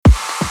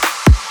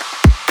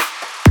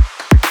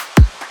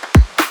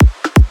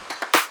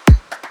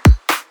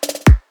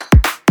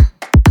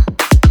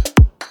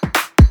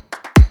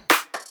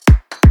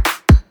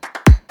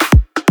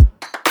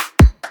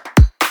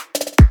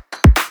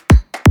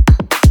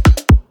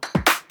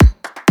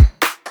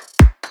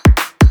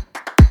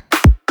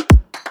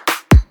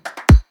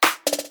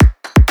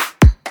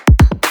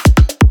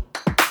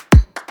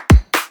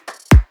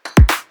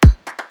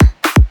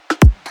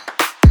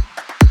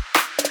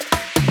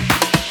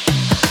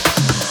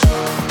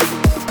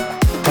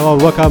Hello,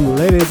 welcome,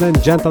 ladies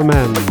and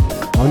gentlemen,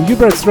 on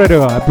Ubrex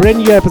Radio, a brand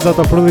new episode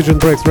of Religion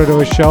Breaks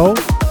Radio Show,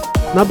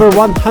 number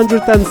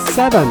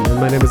 107, and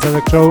my name is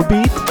Electro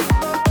Beat.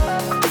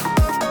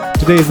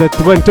 Today is the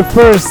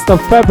 21st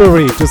of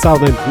February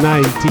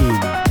 2019,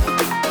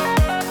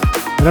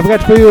 and I've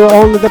got for you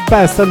only the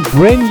best and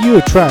brand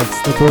new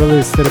tracks that were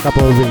released in a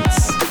couple of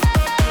weeks.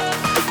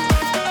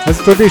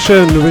 As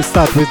tradition, we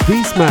start with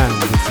this man,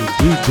 this is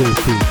DJ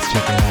Feats,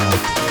 check it out.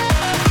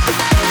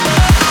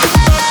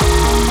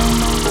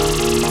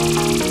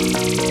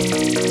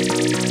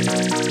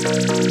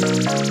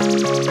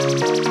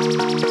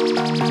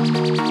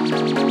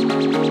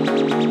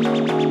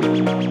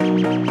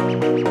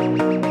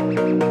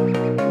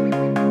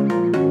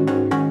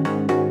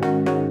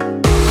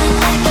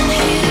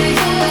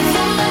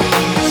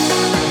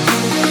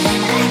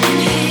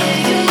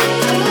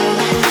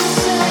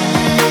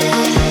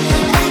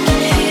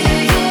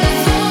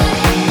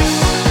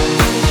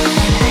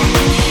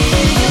 I can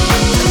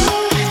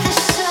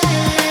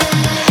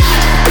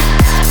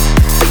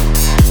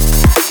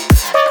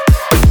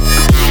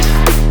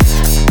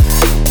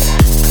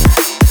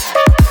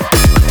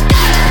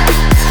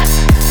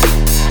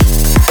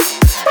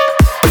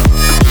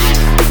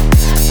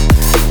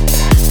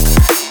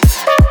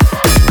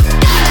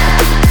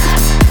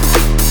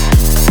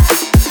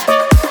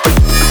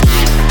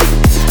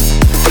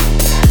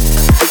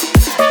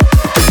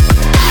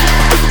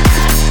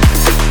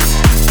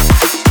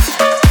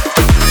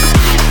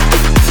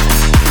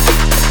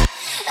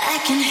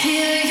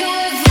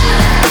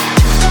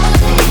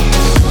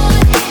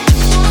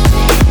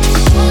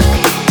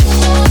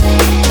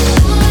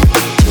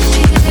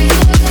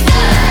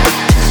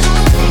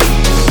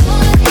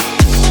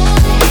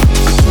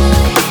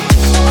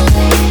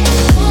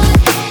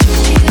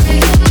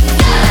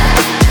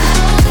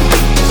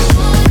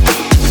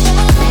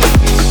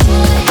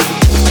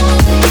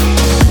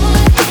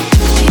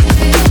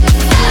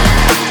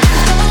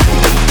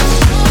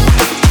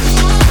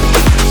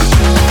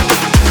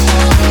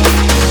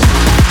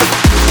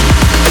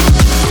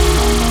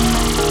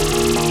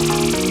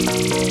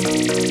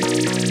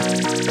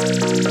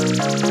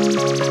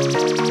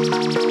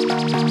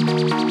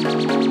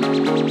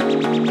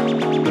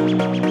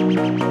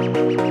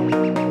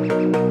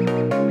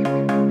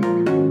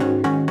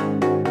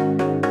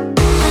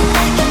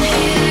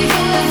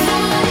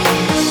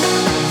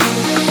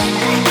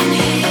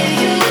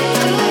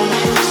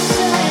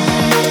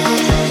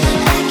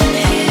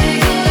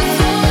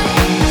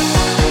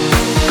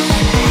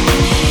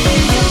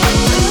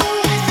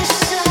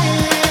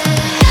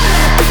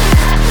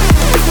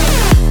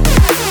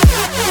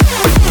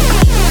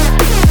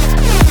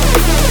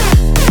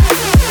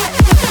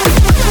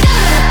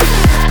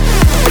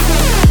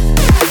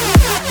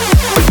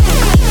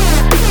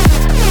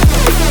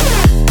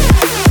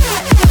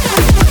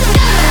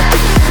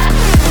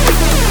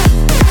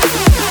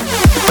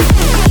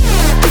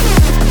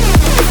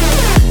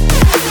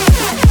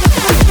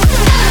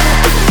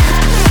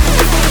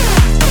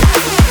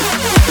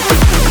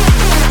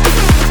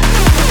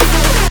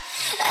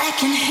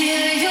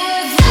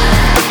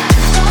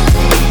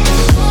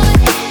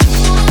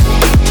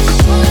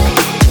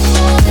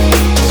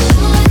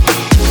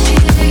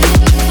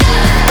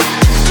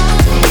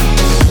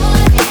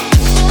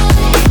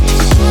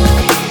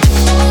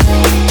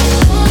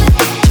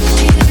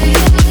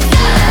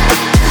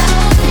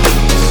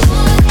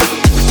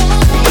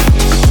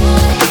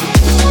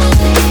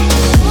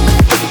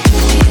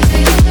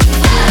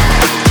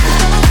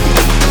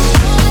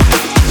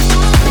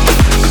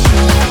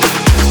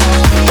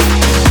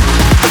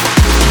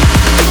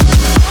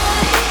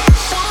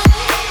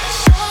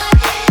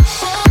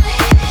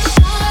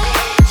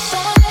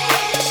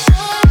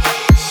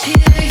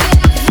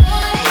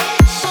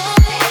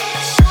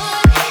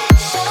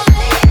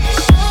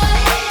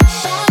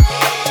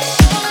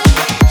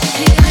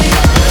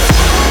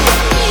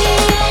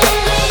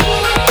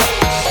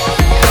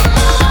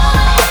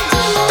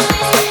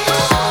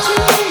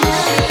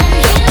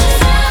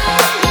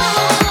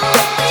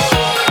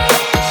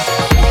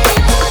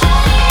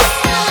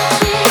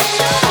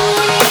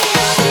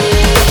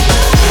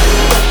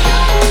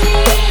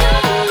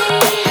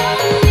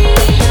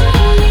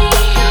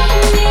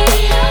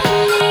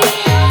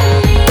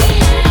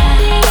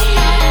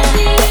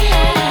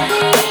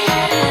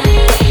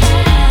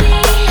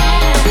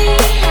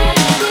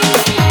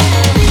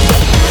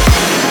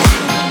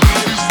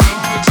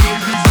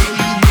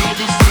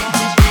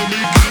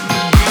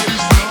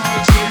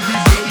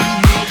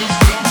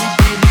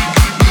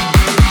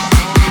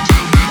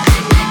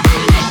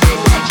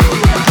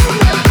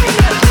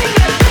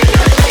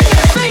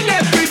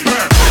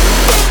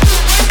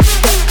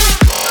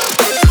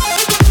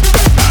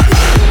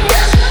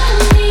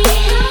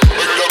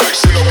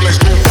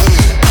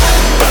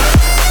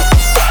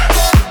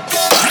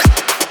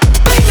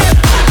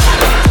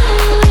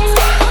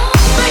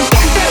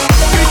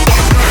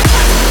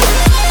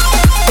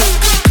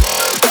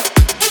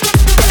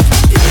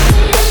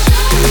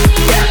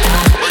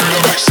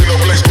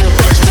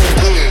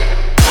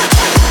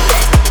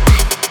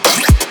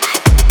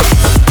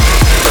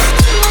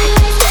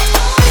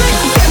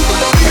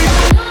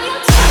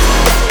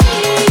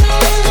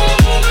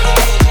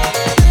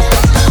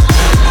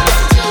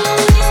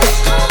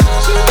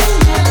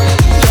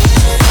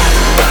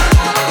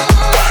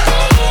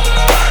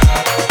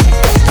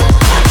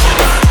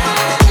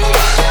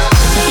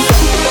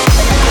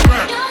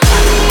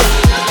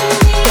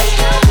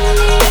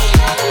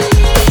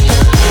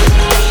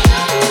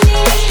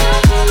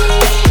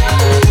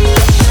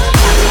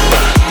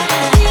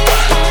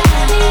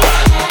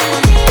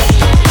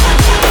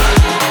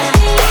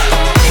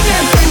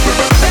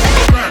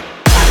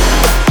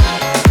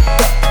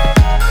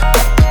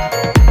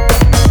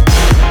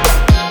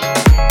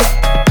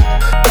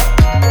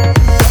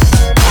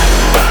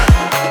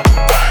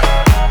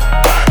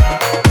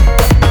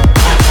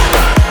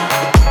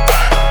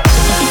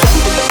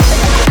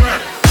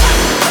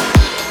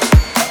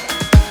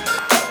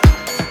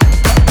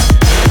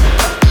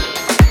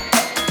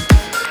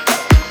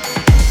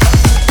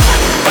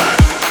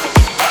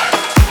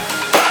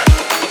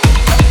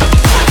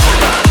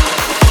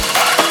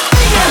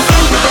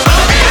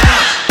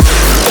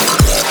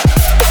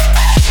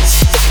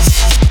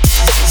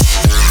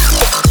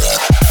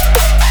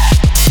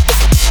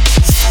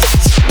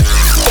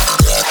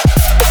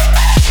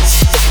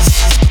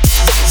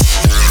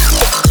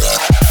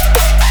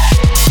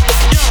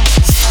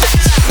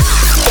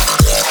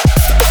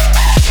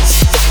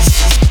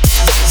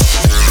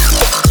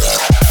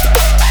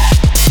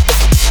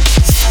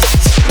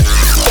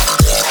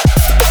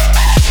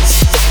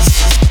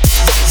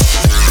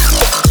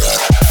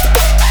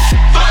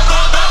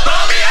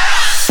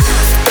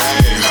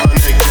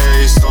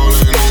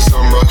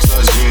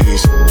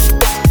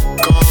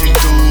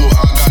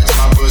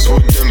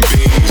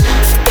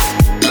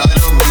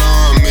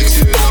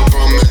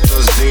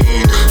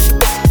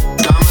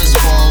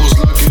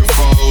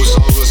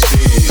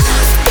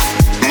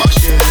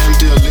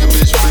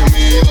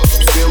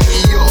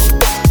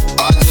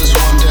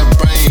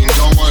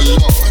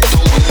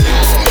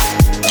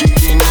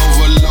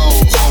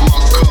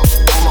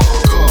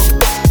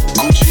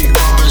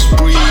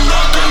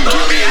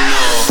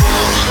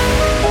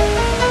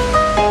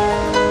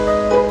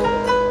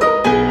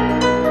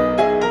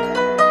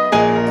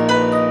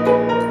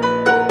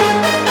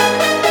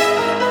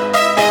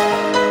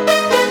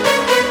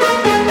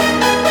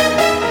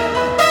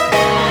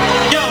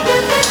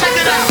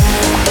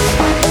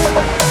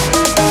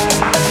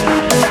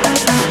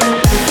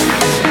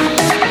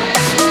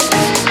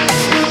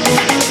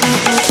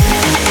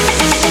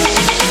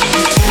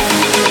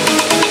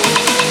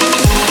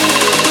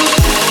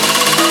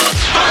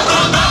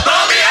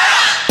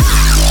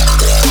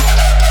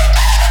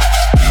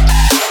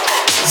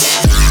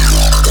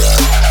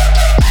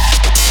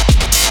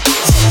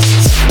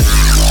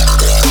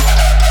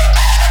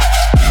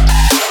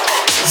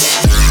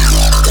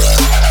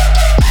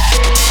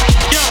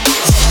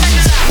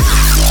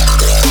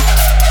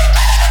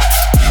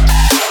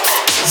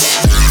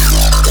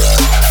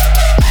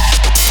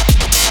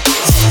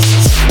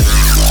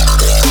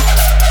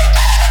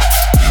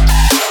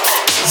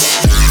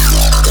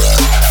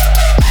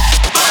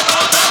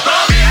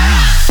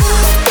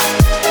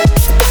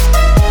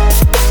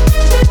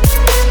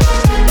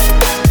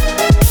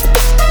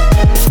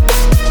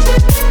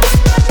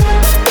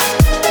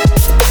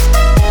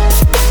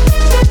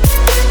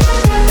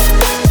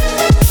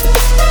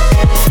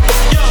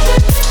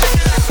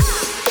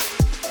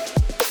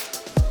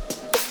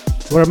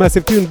We're a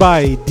massive tune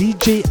by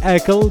DJ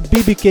Ekel,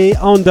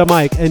 BBK on the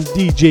mic, and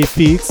DJ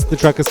Fix. The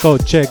track is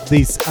called Check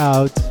This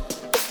Out.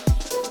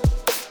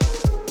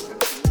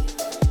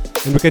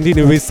 And we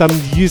continue with some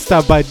new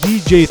stuff by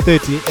DJ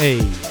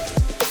 38.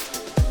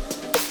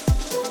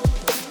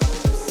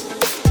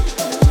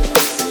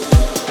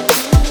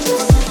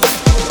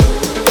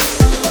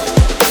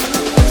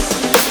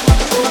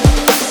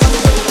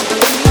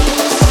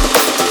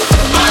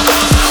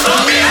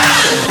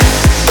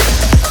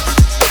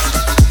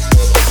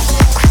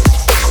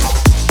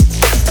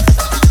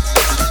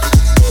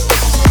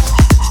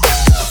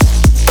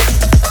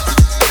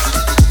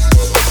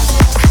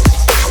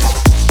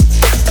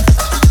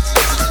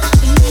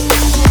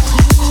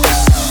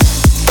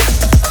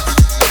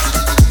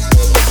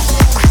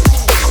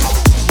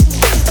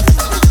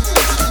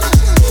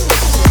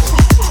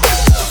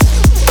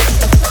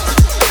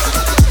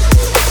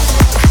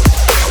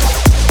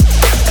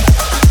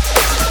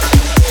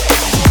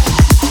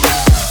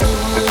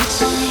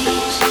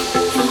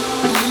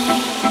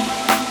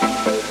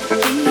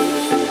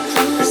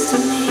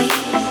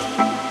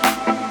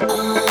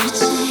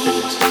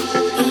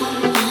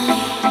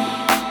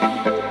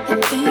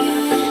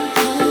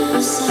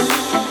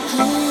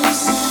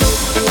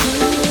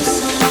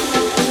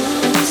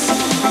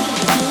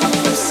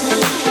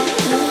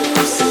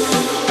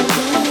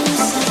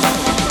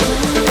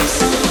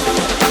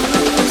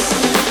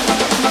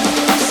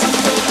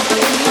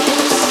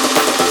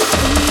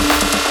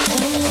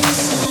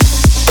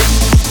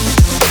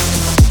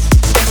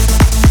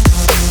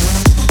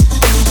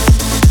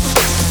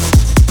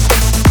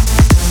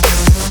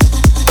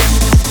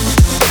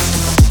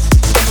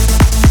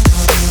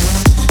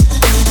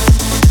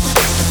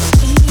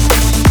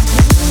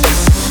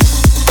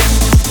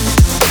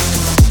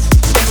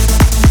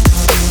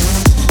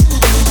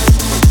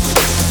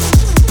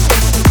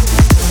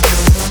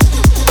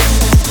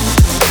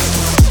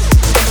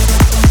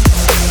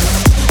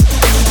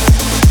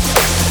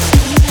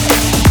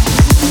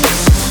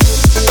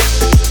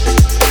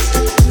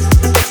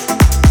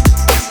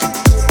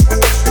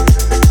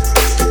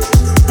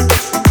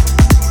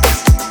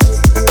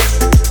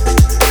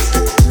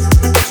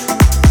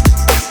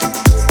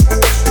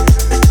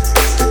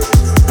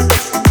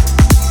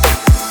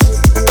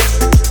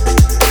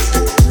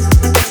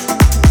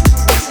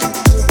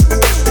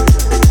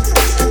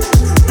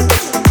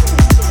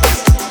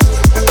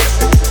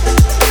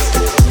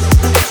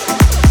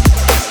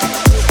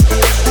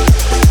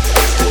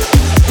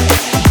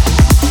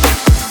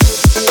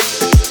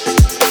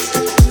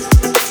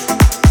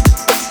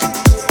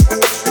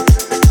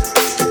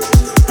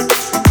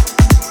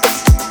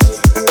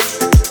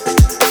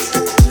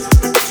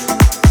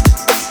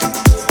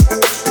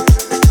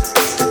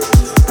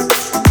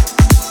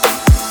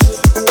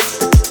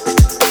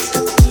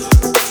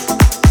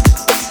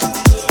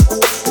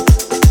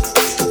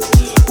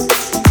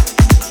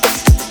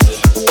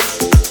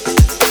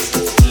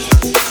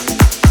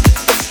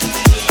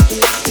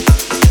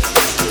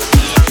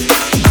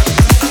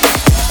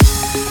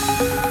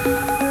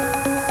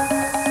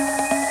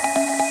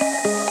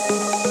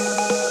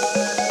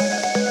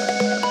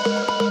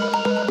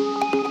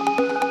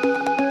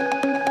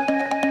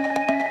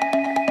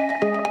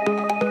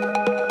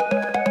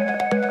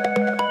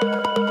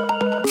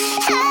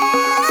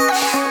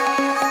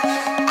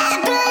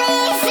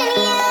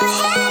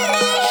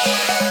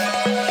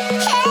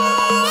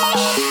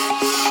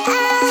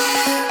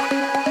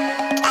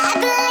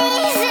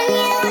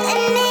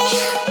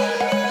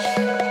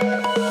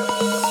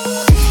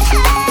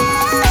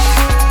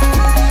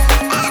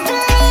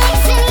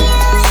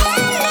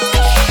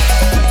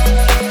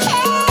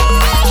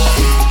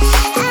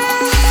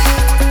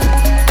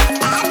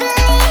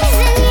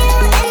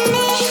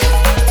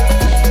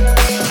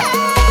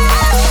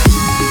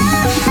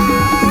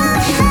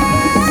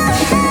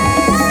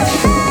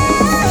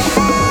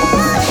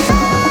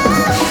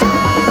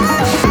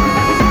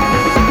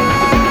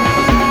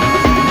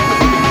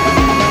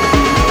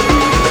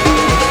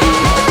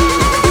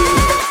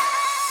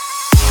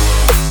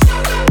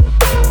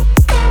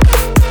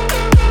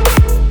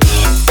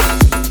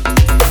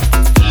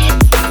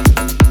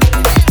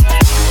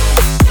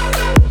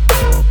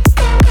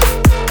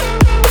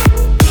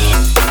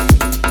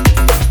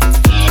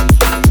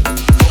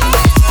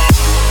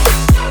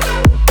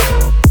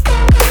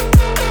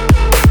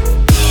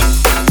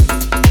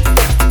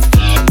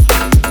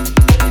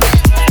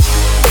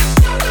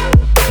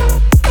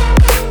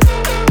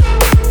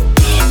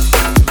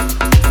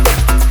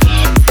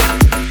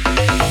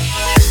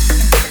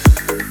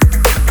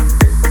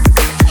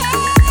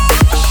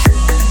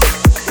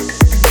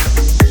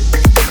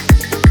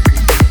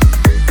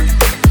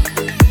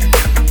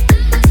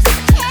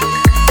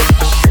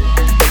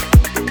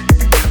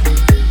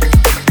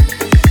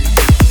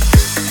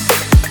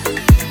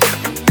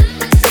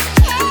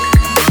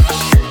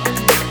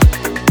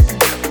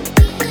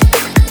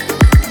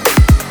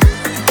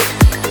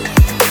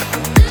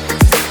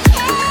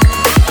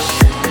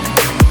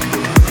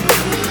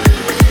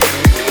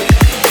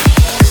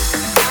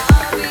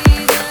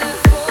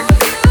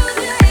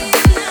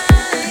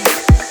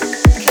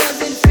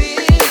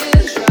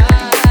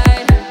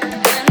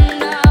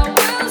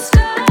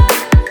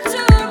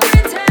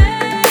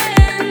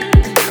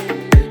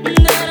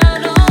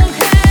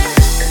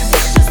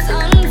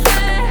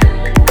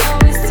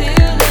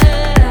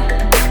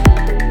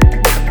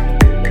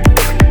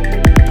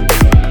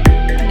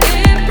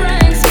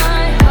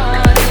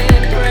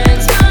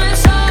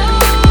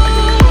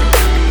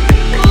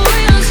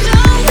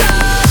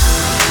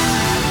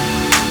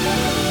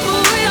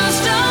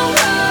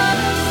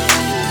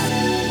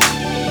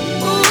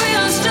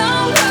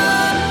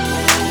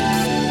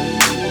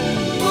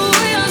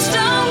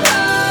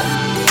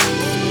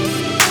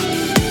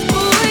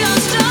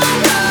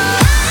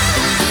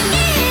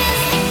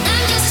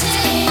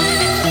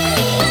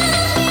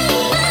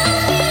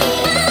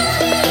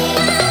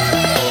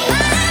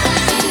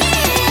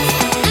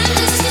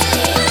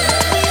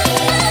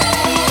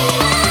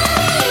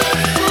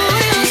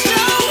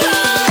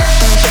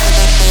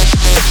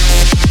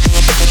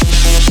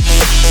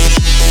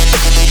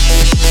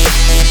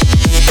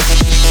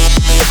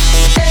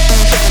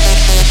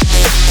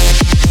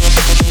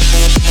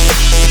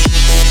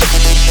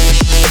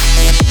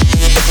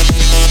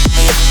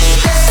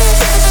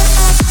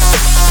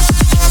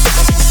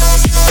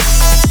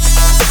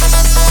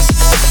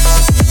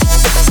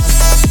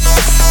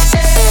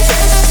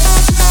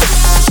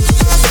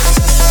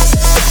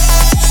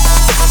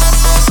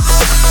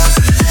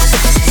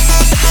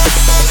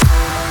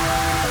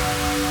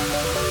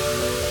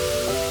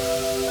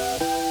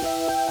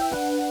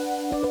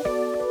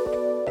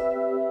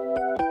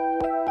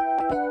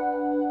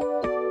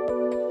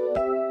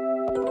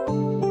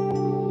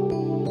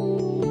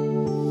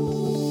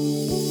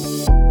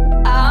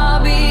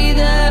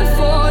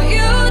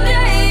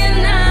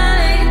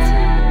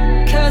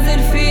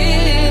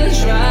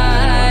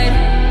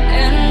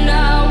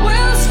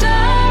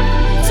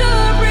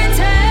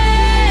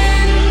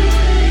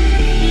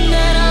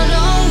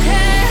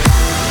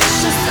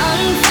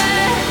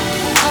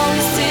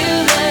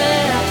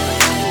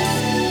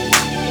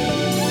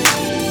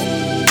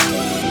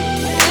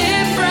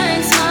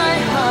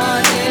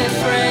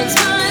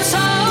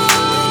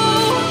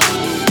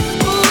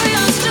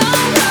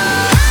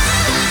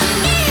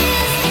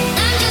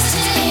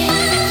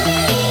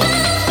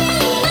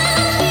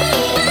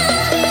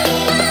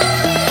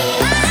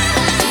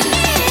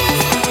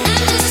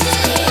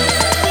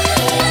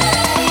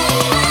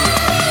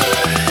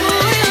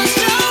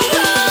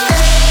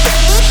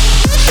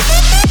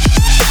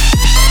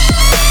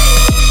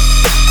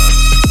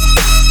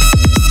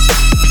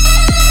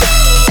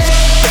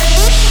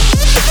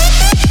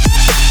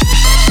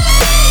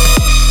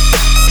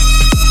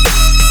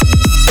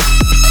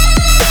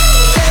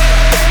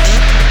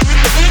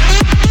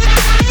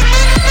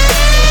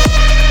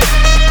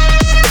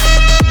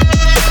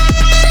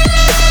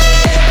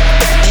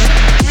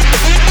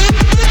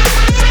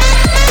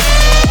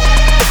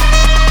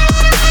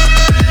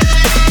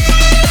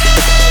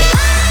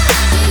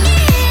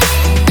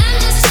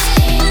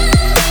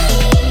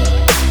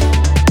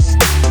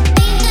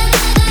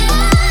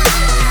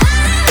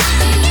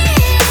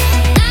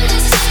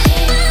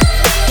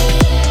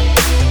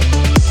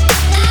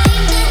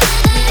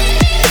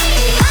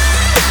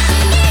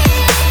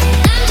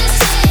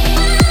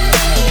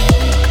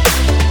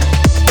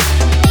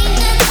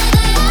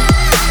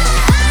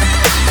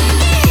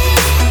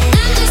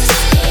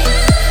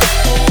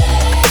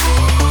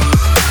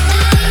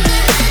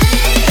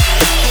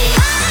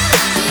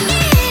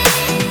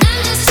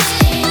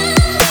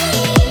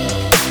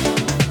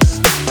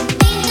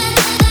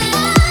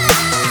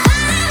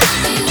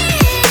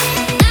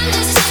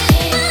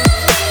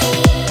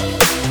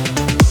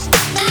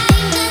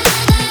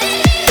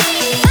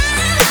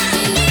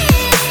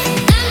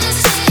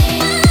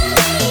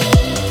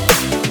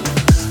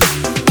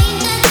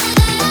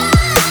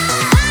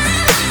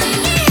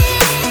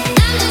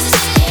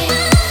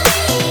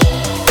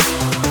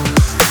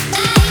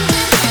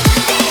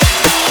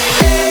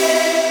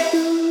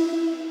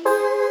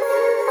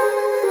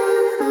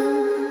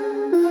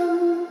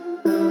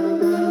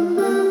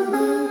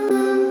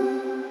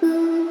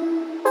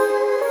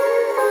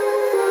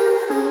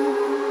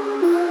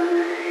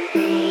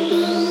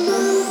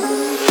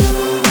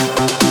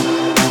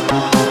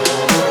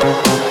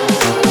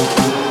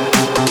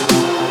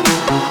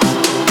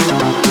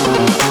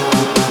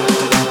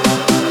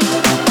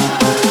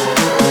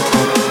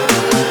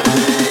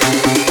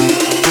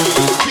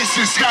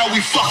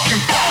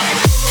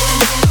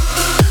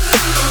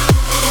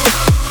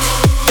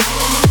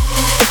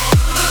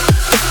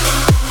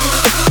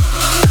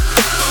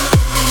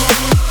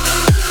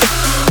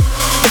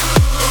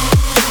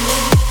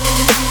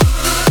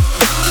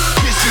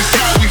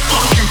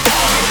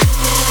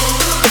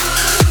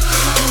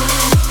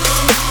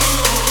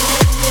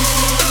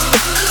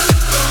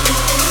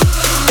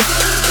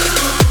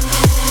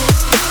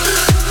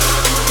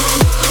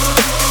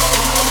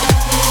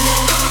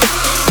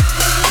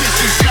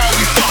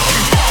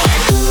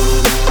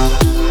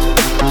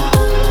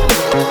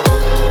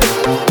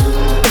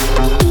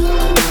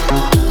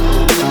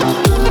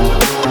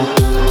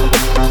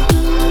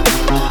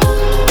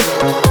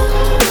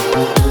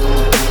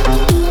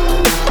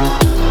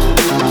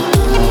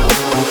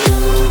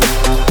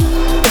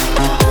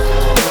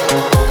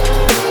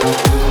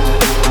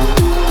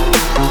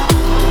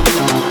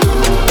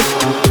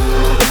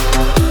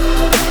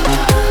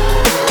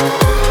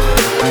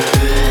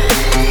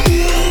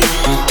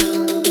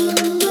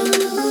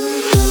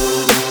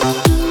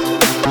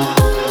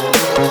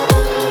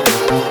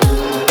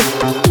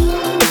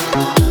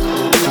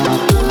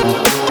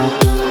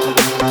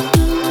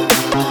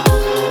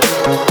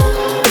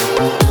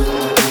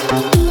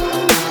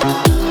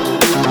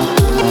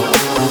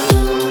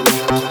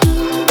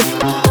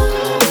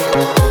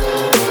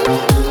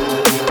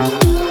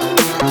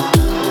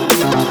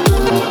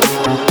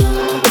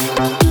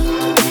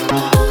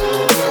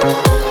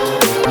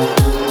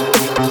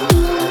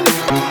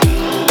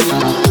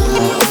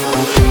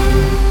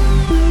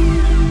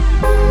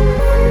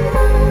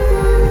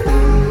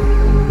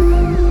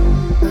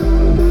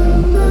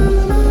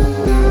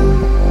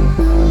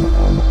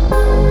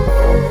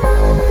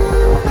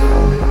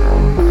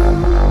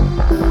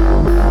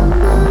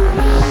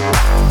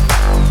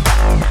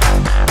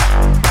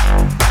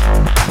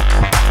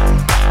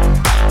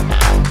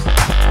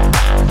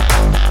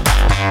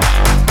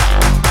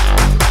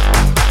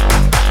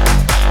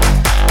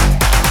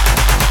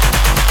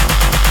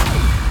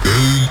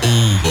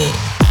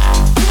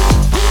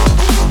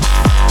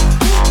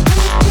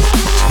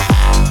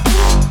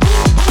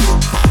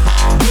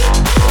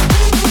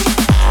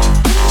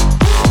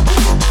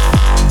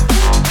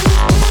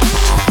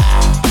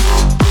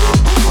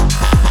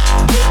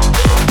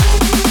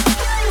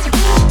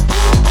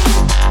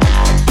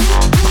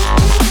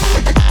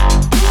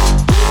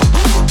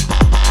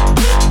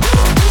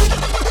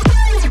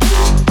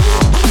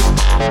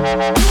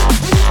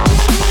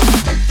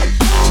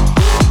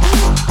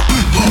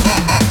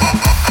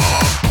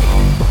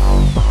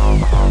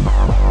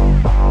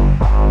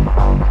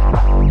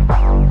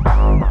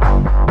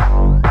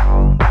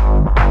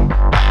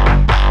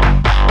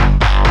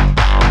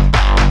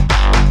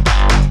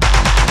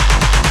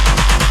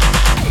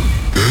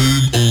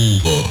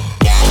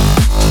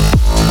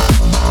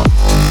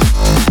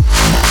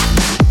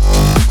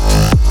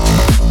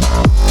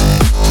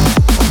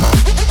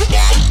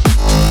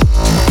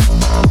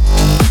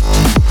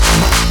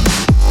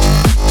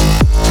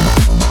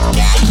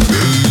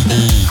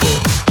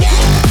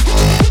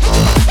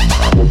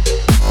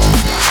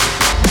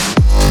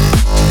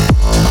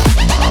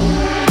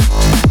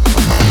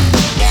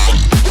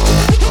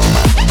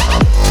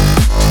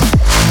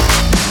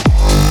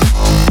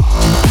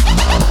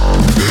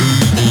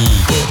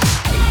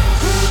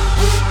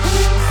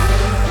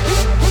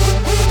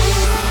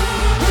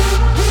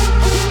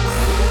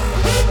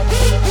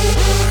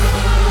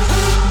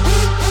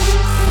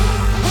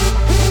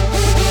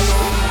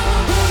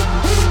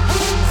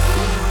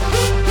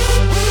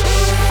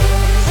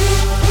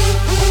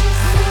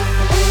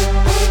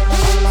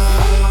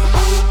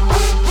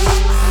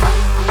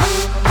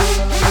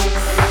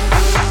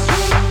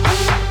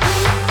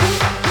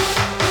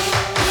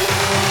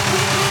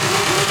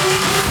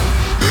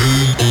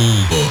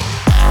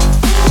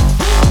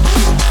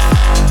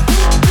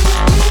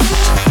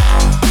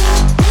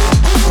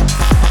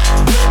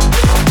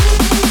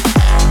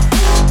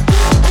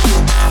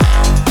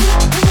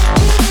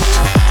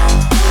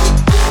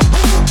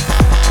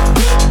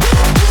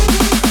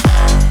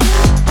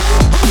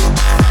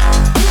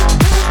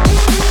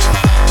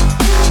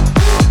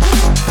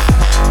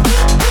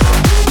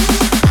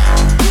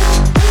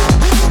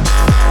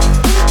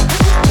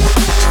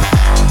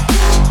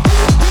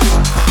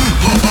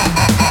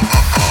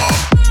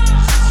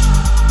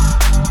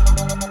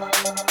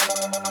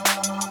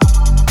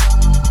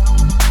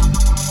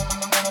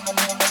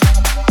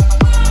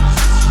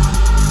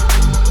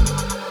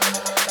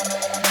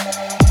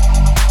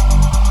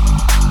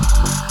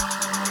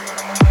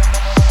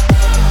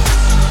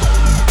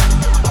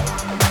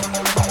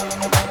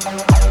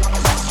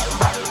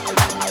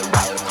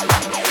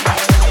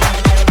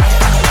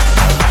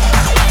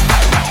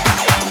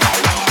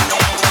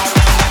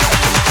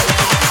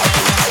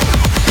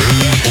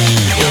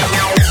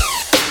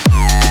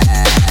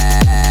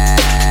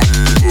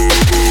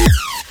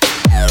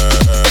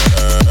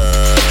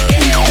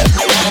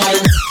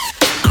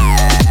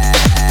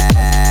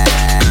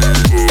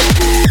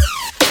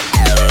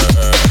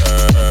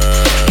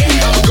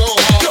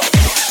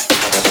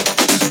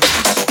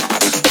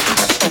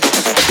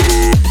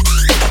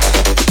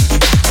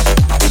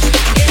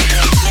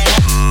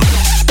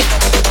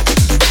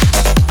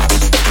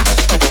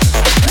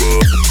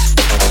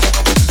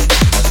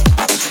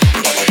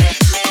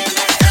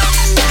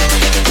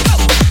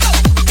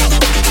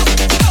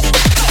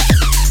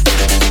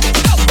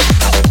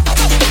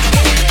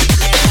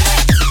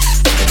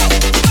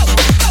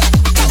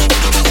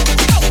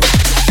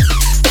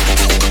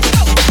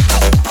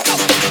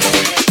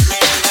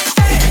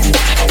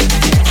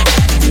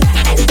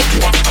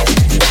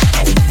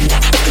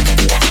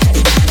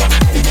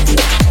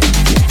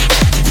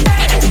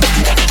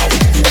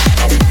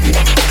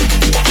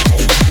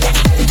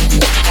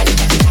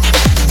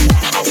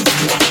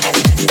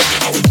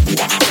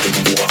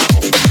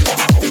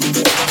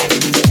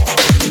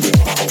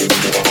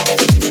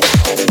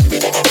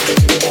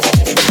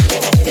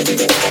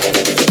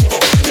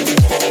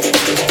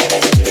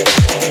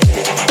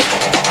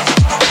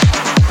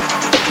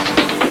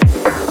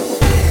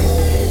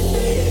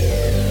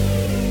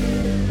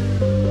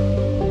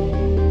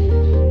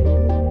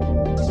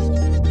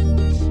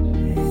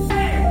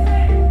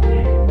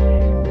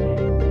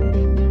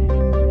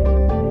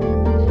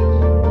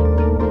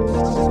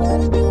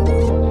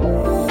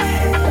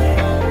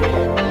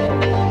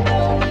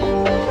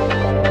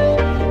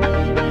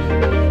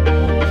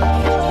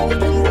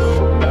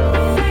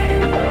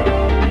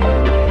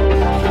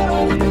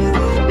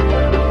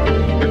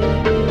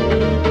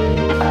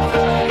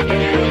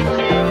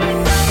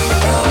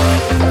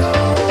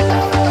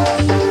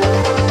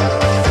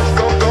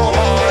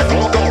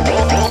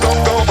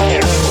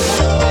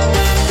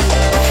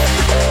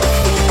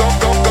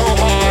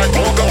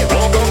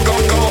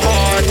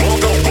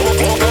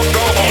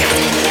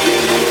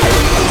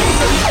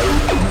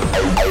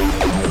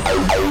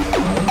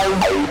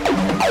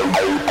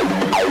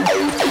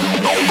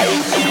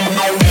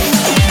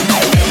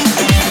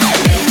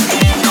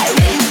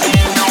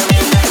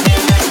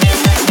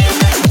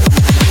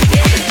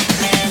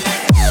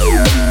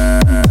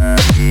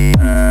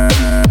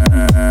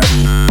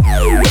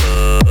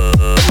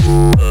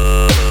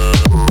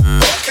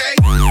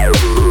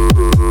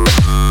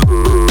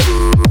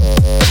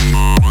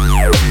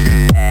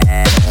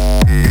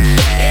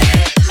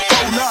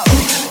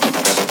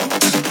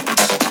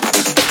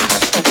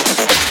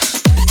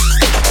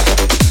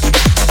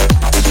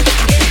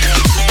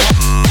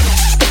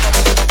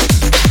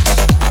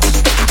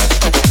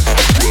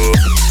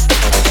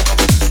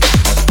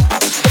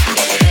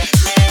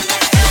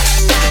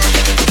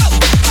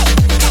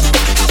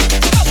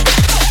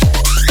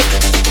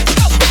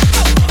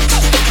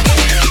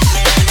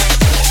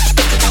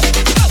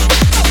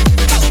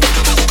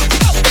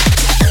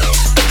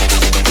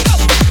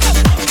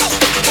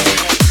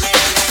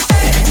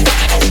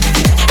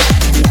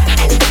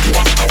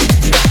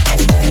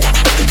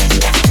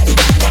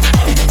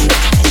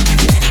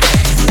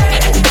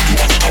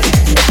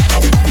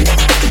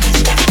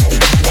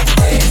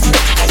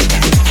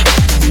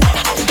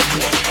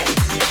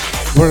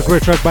 for a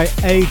great track by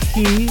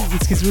A-Key.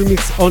 It's his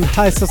remix on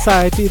High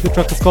Society. The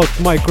track is called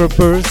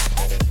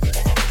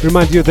Microburst.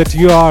 Remind you that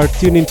you are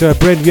tuned into a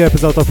brand new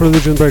episode of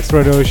Religion Breaks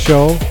Radio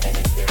Show.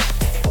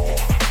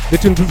 The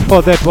tune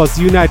before that was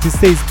United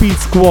States Beat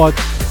Squad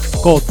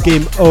called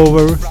Game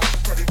Over.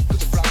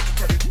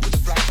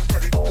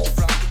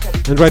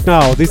 And right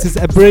now, this is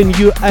a brand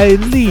new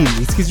Eileen.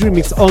 It's his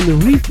remix on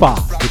Reaper.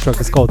 The track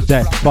is called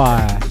Dead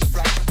Fire.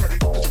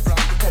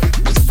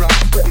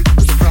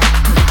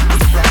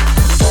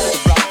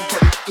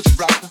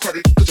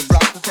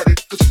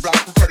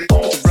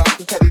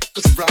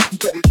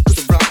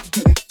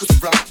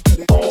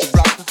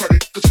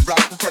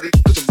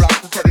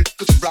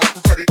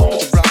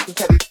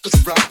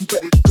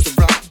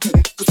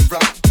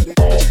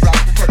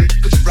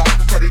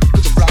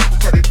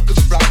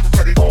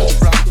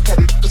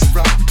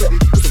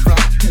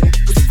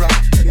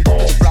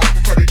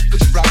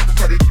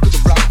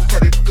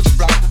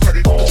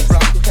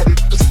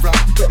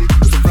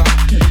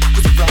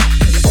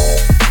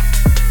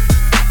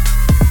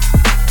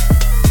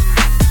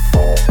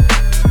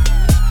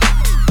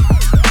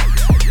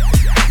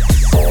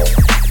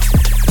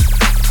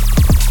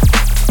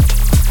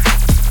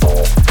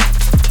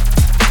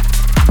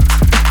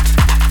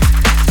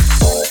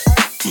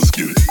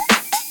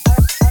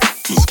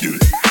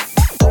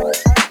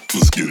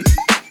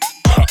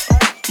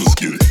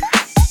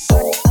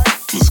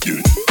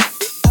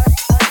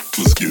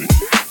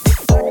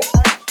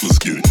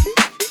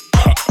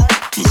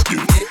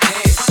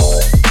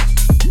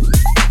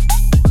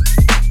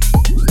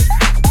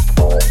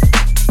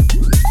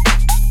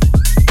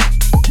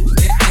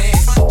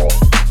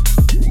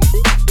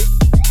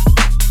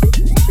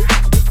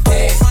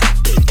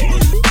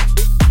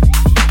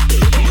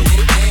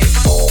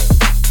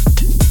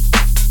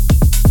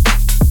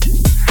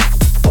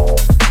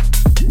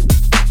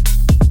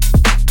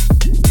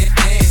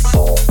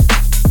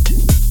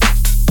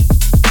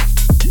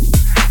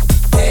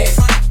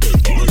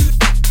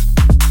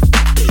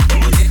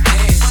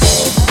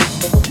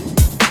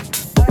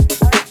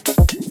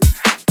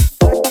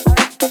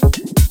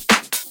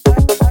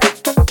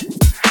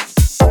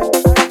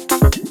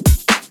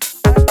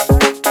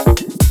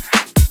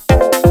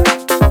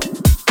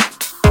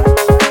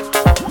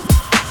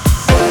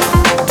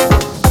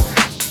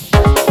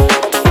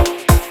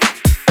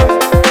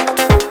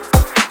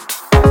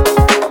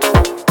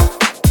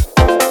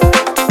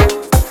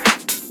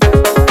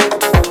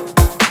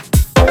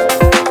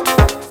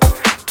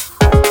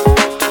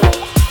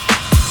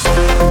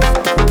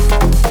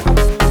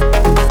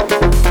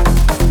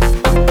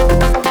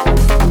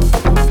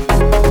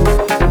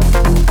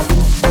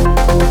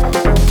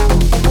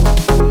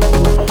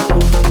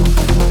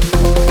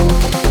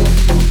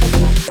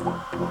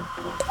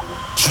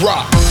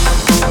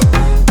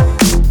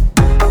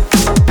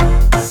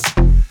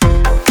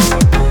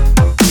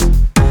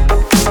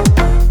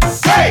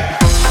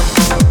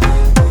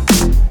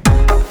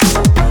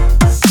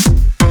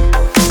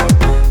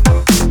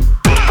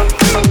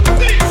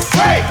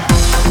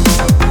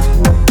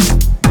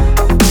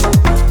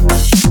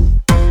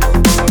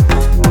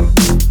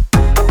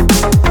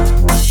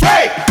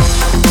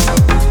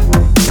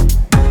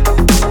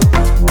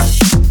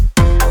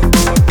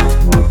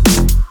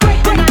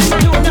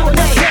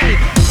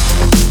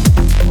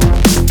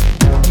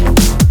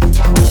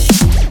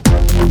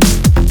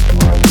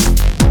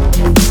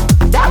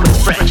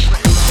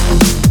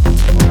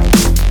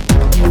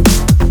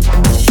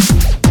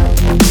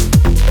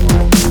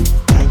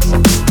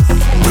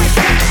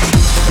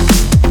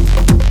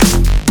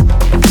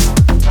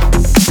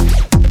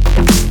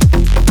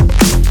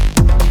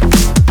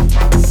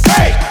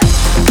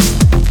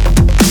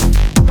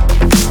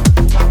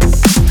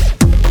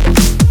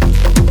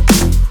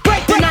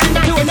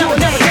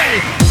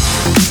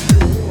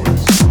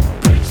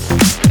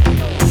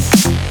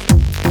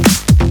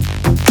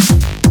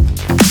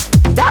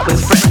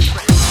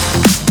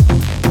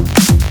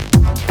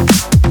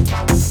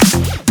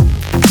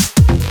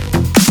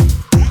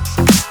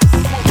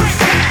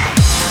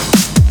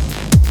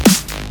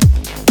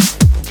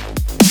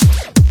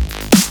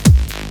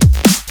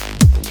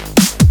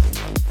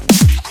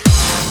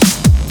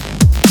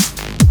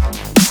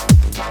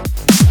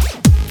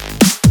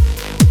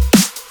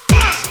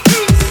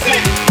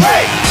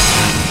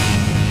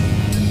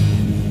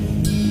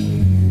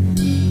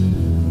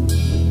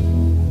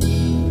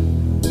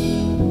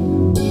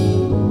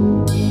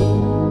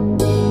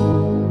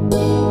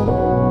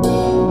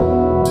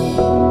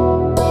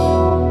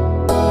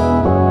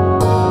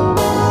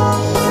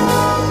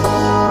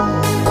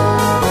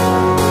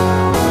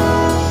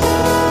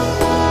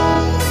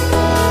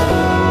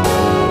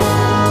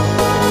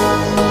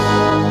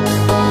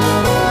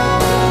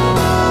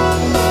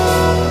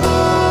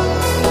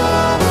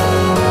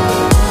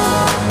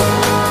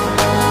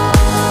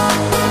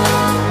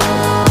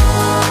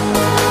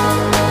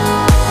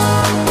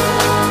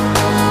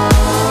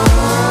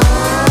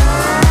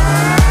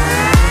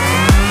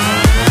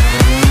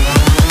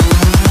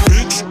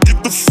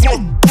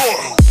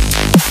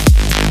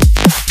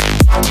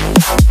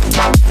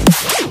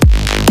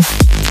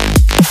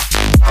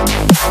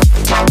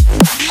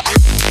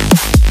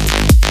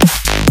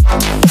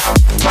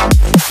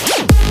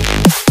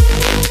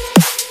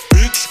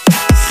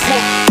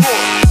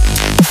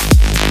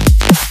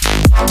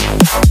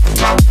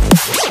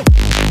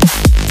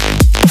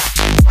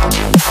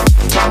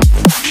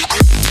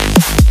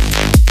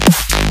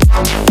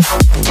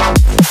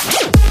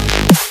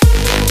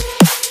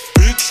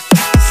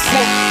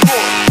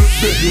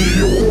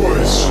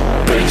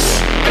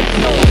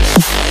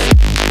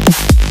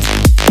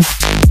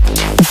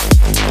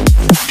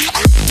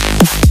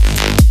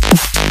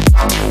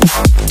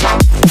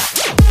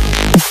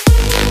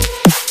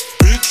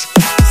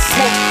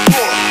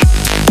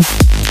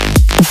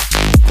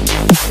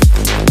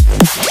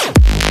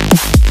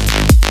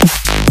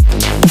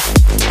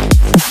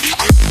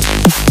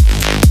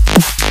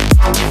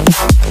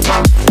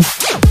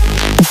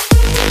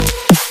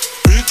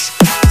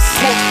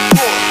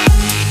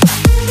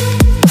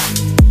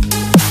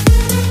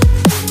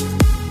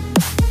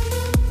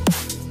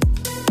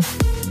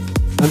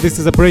 and this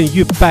is a brand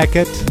new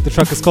packet. The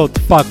track is called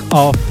Fuck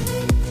Off.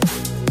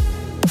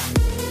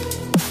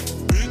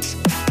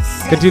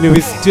 Continue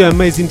with two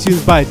amazing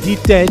tunes by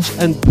Detach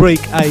and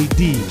Break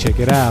ID. Check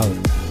it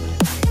out.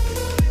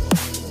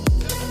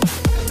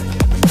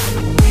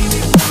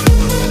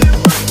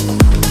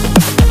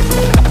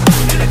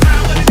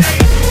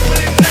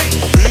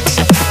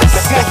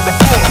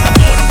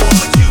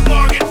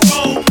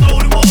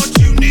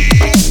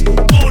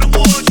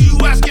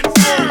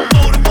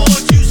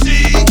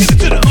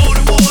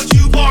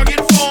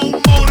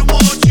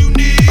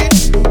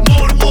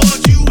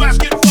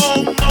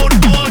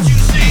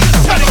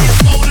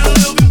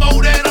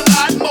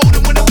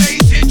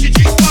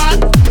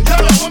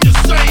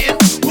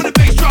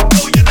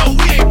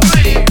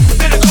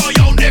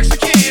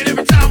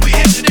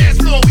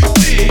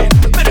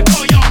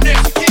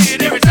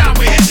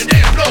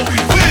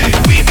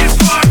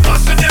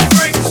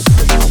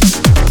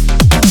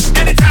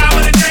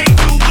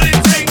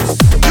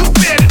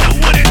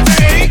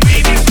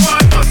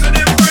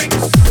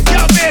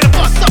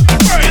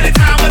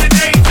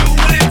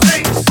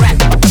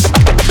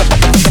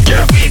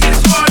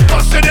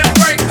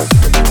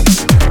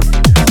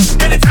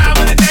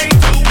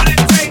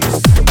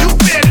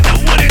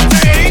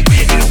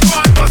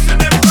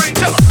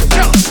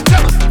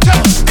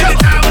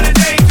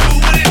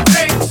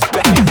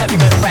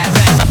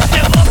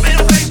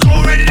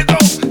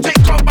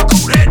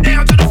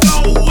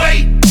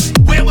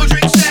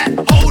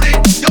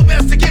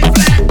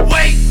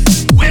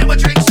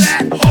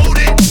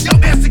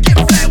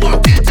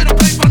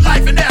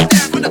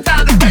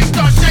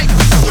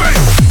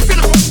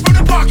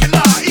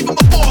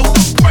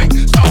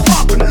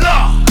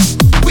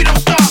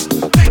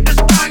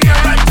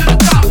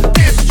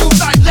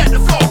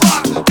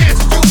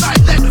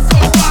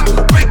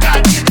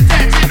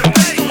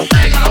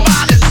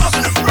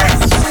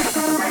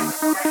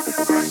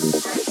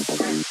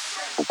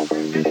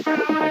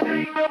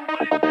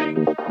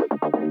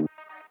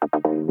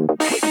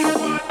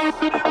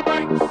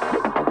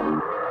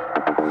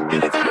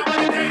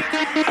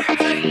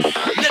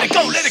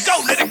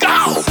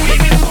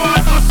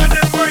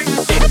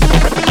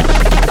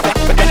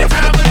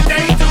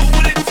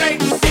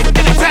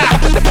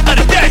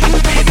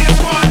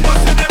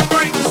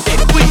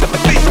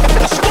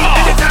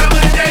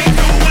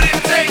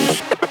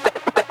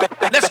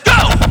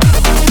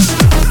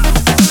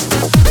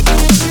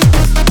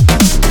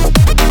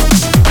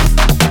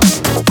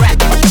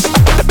 Rap.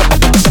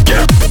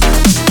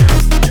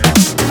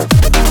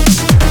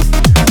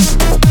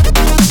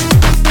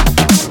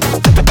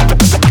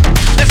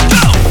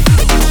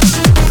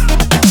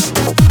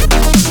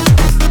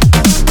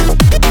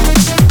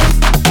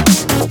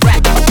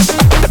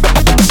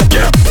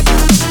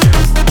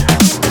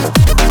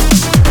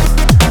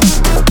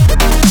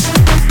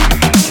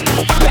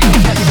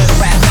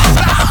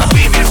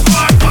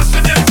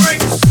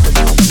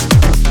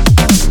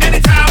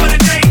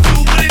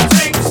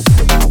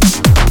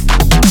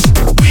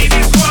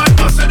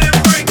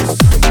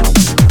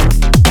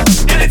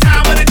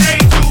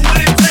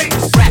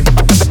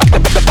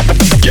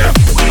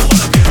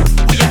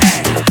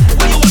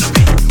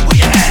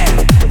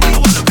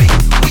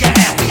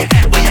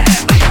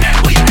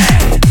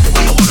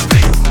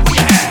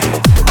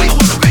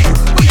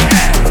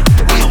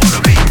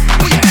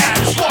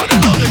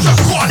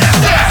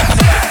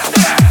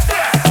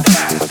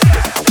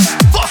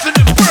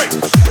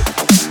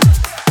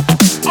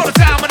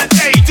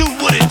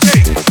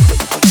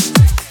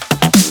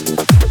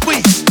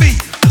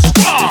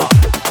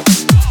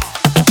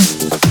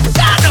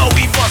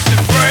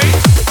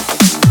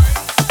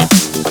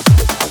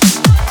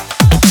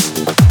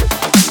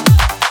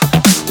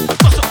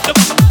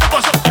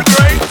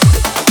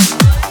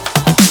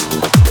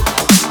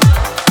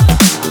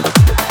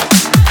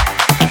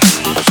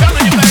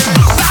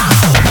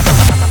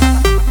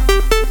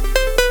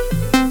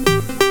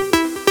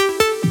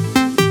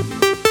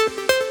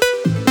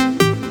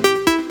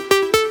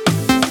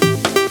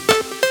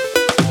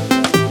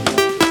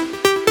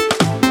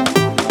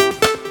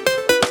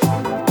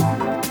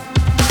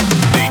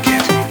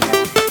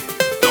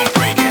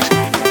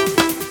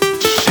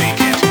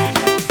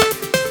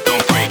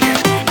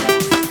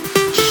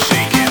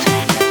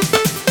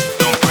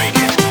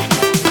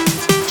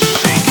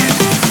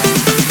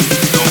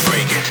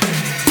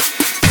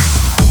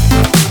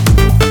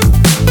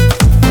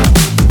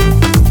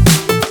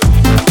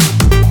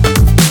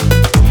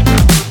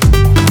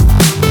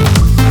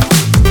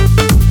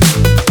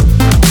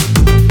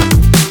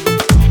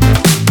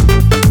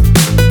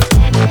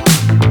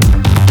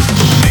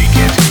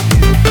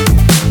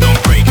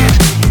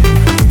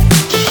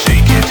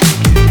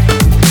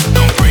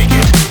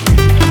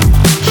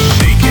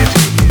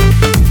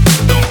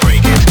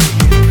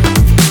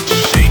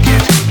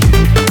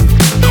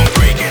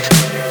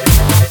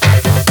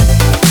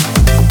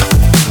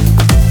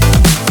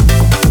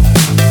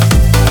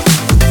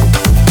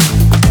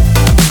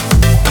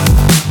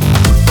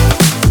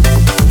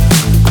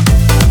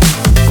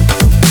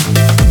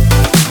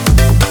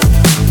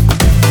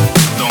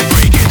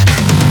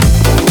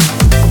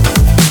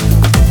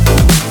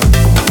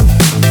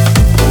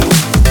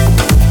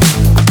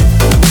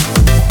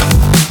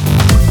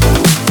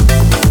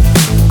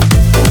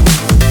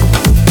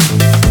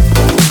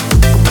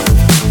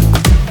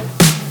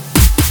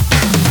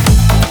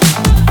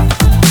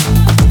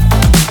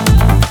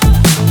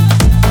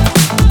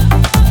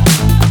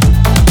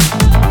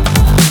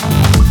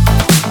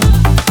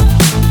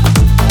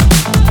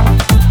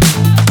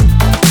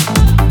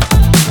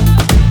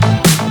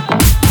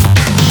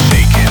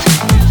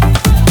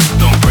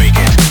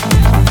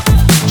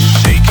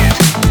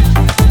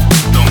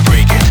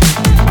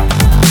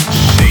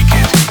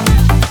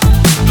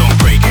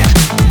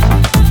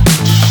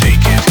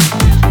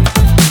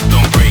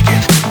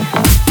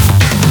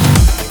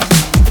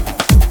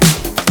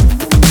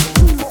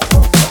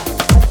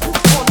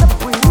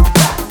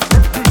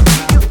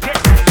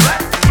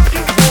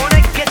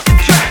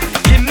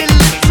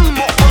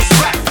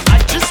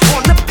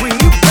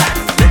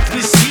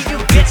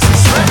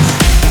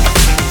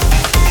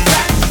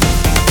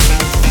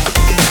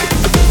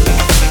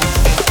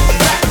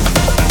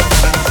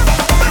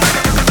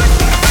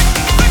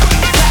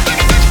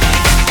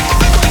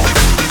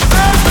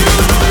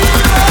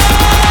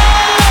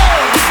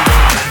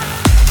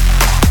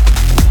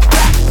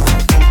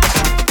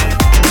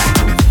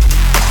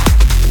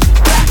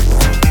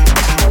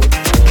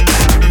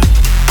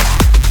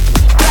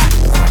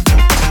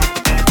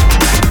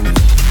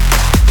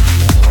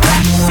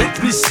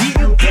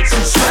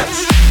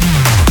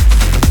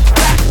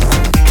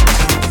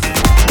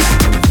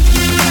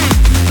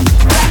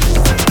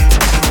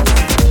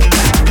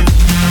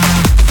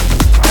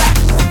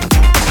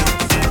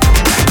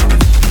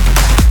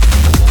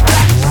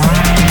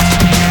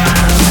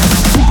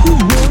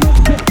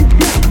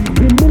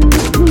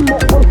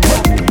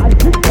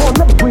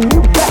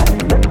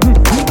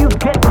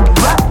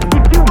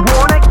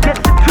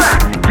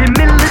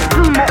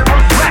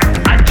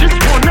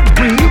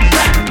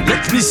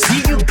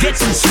 get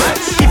some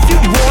sweats. If you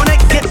wanna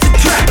get the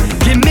track,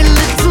 give me a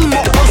little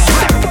more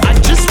swag. I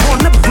just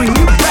wanna bring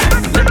you back.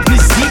 Let me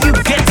see you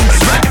get some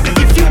swag.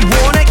 If you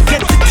wanna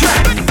get the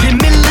track, give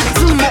me a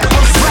little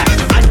more swag.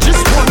 I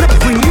just wanna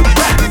bring you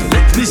back.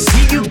 Let me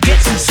see you get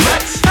some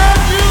sweats.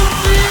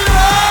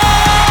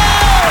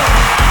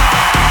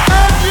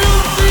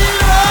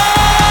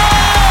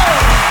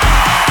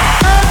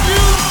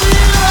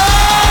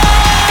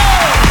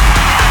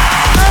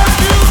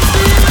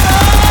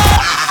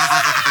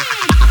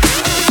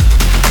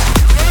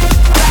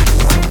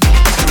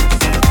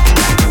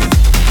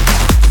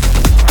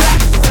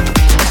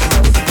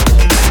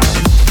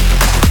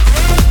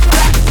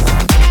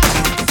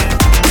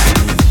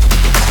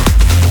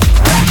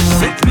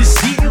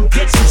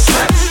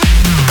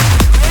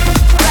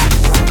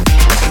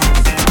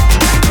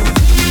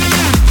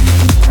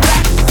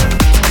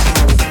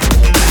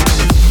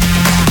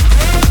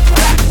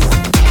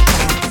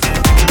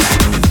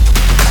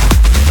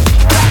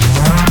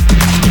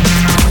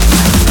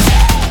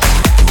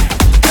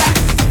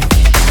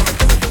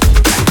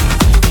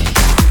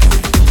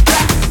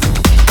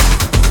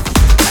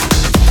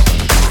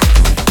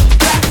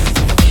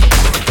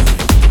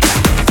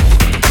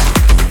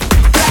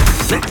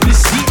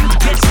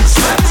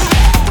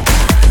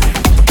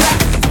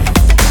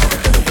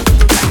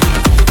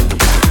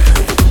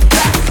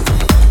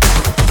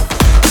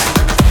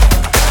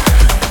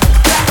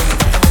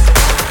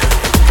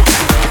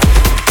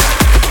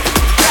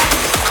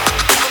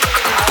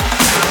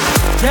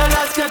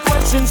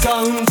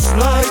 Sounds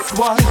like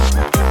what?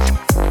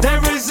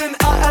 There isn't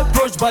an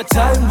approach, but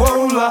time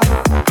won't lie.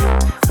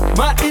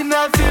 My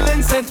inner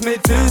feeling sent me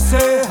to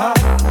say hi.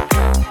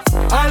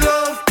 I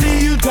love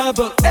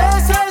PUSSY.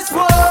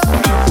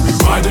 We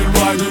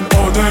riding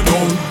on and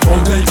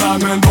all day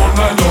time and all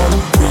night long.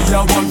 We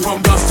are one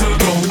from dusk till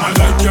dawn. I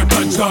like your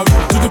touchdown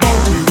to the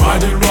bone. We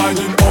riding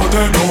on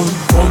and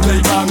all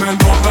day time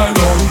and all night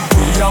long.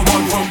 We are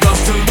one from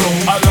dusk till dawn.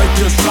 I like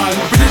your style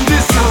within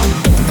this sound.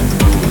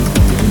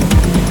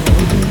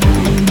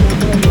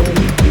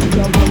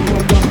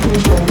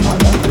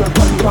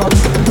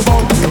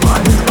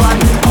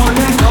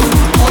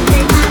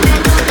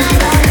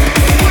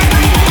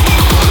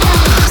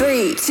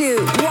 Three,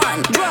 two,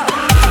 one, go!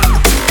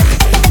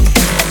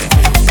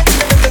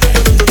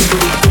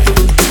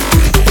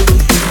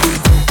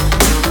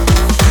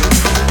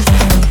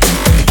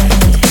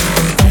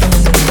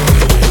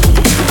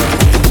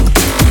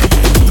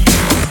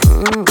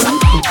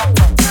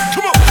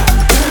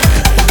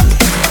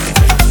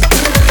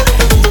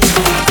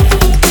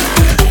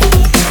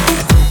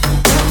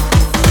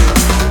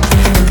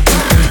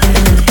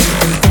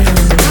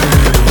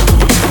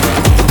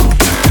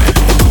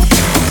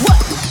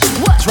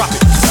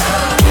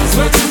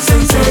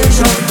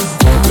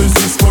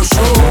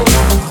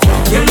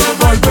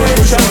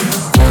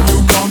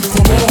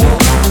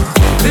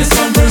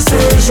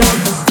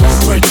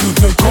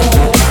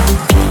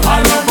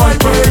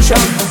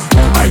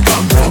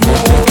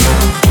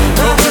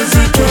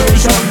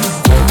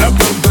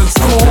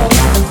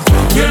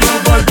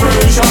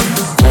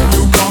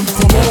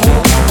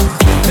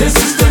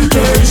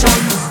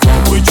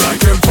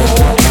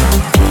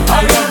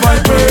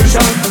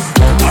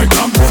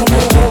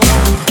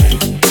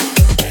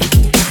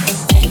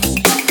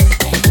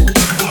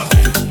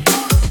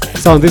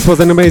 So this was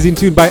an amazing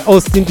tune by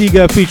Austin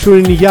Digger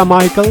featuring Ya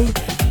Michael.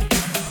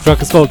 The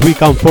track is called We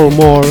Come For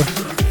More.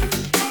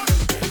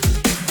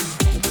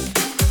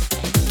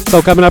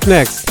 So coming up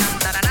next,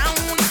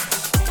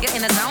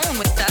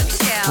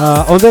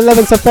 on the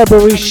 11th of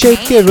February, Shade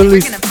K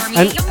released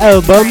an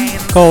album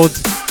called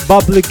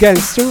Bubbly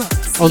Gangster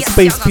on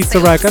Space Pizza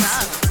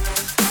Records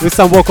with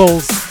some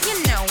vocals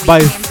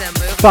by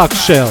Fuck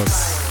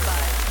Shells.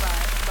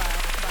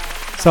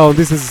 So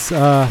this is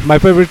my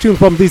favorite tune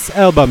from this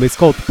album. It's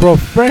called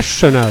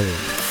Professional.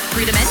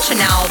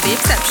 Three-dimensional, be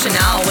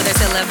exceptional with our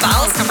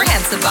syllables,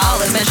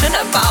 comprehensible is mission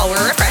of power,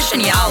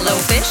 refreshing y'all, low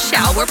fish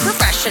out, we're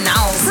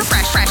professionals.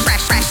 Professionals.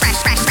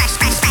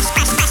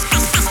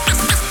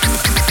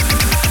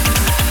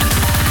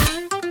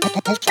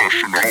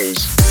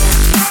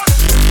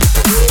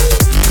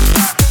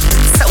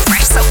 So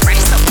fresh, so fresh,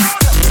 so fresh.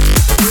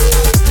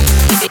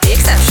 Be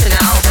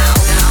exceptional.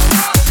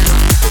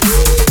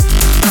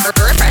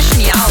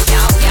 Refreshing y'all.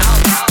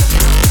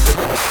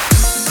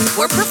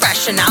 We're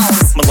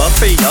professionals. My love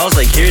for y'all's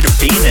like here to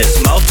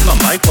Venus. Mouth to my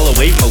mic while I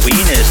wave my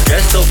weenus.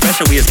 Dressed so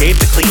fresh we escape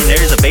the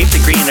cleaners. A babe to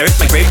green earth,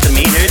 my great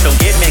demeanor. Don't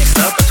get mixed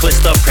up, a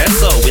twist up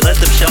pretzel. We let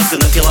them shells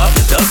and then peel off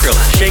the duck girl.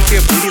 Shake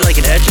your booty like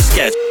an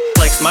etch-a-sketch.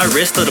 Flex my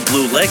wrist to the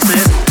blue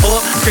Lexus. Pull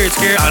up, skirt,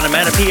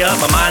 onomatopoeia.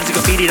 My mind's a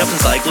graffitied up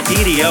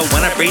encyclopedia.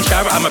 When I brain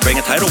shower, I'ma bring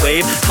a tidal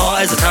wave. Tall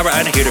as a tower,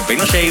 I ain't here to bring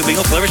no shade. We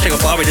gon' flourish, take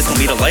a flower, this gon'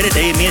 be the light of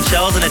day. Me and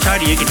shells in a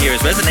charter, you can hear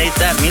us resonate.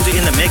 That means we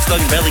in the mix,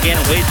 thuggin' belly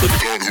gaining weight.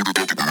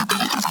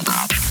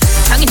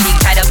 Tongue-in-cheek,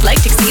 tied up like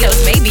tuxedos.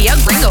 Maybe a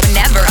gringo,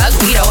 never a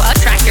Guido.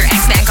 Attract your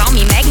ex-man, call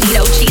me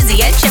Magneto. Cheesy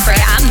and chipper,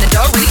 I'm the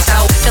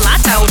Dorito.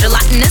 Gelato,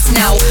 gelatinous,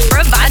 no.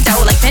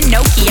 Bravado like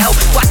Pinocchio.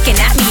 Walking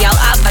at me, all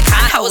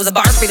avocados. The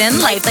bars free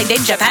breathing life like they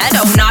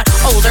Geppetto. Not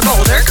older,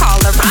 Boulder,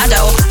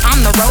 Colorado. On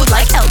the road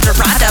like El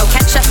Dorado.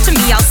 Catch up to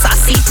me, I'll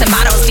saucy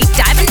tomatoes. Deep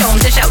diving dome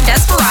to shout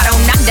desperado.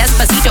 Not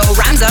Despacito,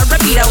 rhymes a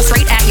repeato.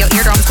 Straight at your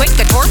eardrums, quick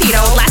a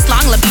torpedo. Last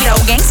long libido,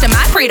 gangsta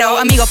my credo.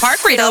 Amigo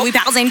Park Rito, we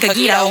pals in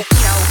Cogito.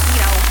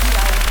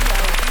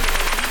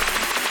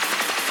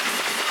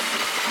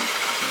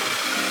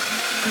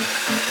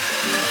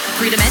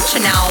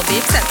 Three-dimensional, be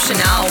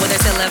exceptional. With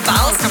their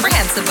syllables,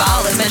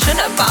 comprehensible. Is mission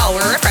of power,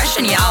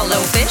 refreshing y'all.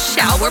 Low fish,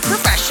 y'all, we're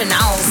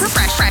professionals.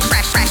 Fresh, fresh,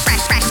 fresh, fresh, fresh,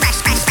 fresh, fresh,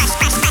 fresh, fresh,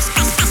 fresh, fresh,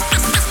 fresh,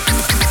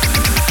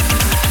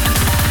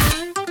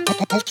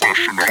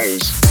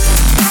 Professionals.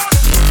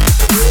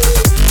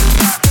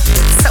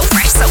 so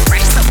fresh, so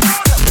fresh, so fresh, so fresh.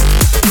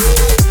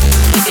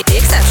 Be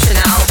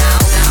exceptional.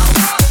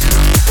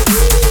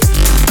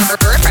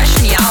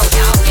 Refreshing y'all.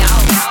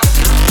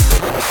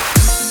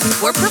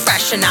 We're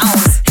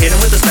professionals. Hit 'em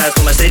with the spaz,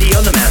 put my city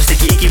on the map.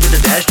 Sticky icky with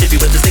the dash, tippy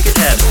with the stick of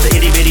tabs. The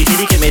itty bitty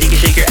titty committee can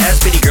shake your ass.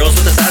 Bitty girls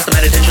with the size,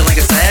 demand attention like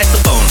a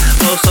saxophone.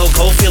 Flow so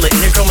cold, feel it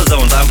in your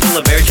chromosomes. I'm full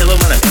of bear chillin'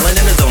 when I'm feeling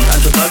in the zone. I'm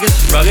too sluggish,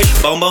 ruggish,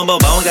 bone, bone,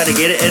 bone, bone. Gotta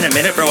get it in a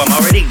minute, bro. I'm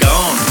already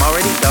gone. I'm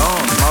already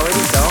gone. I'm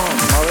already gone.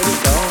 I'm already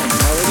gone.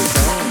 I'm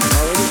already gone.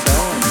 I'm already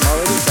gone. I'm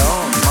already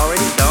gone. I'm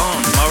already gone.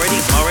 I'm already,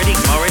 already,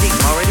 already,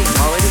 already,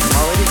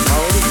 already,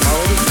 already,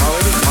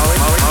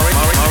 already,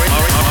 already, already,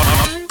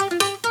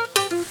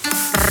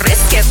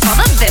 Risk it for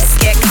the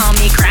biscuit. Call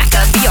me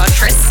cracker, be your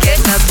Trisket.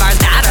 The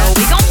Bardado,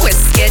 we gon'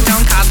 whisk it.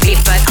 Don't copy,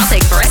 but I'll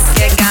take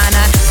brisket.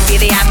 Gonna be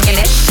the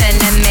ammunition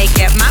and make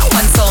it my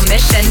one sole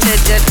mission to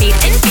defeat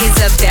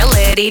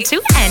infeasibility to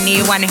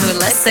anyone who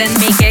listens.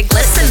 Make it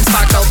glisten,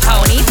 sparkle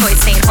pony, toy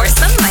stained horse,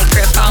 the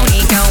microphone.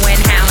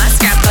 Going ham, I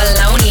scrap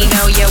baloney.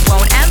 No, you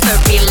won't ever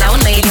be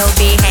lonely. You'll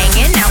be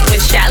hanging out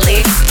with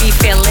Shelly. Be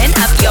filling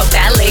up your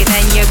belly,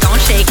 then you gon'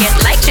 shake it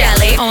like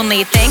jelly.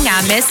 Only thing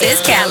I miss is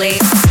Kelly.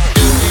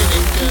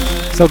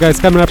 So guys,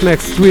 coming up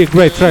next, 3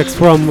 great tracks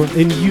from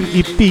a new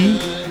EP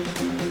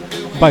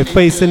by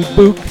Face and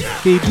Book,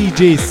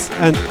 KDJs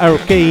and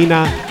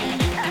Arcana.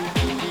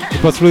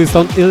 It was released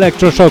on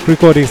Electroshock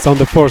Recordings on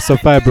the 4th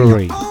of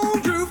February.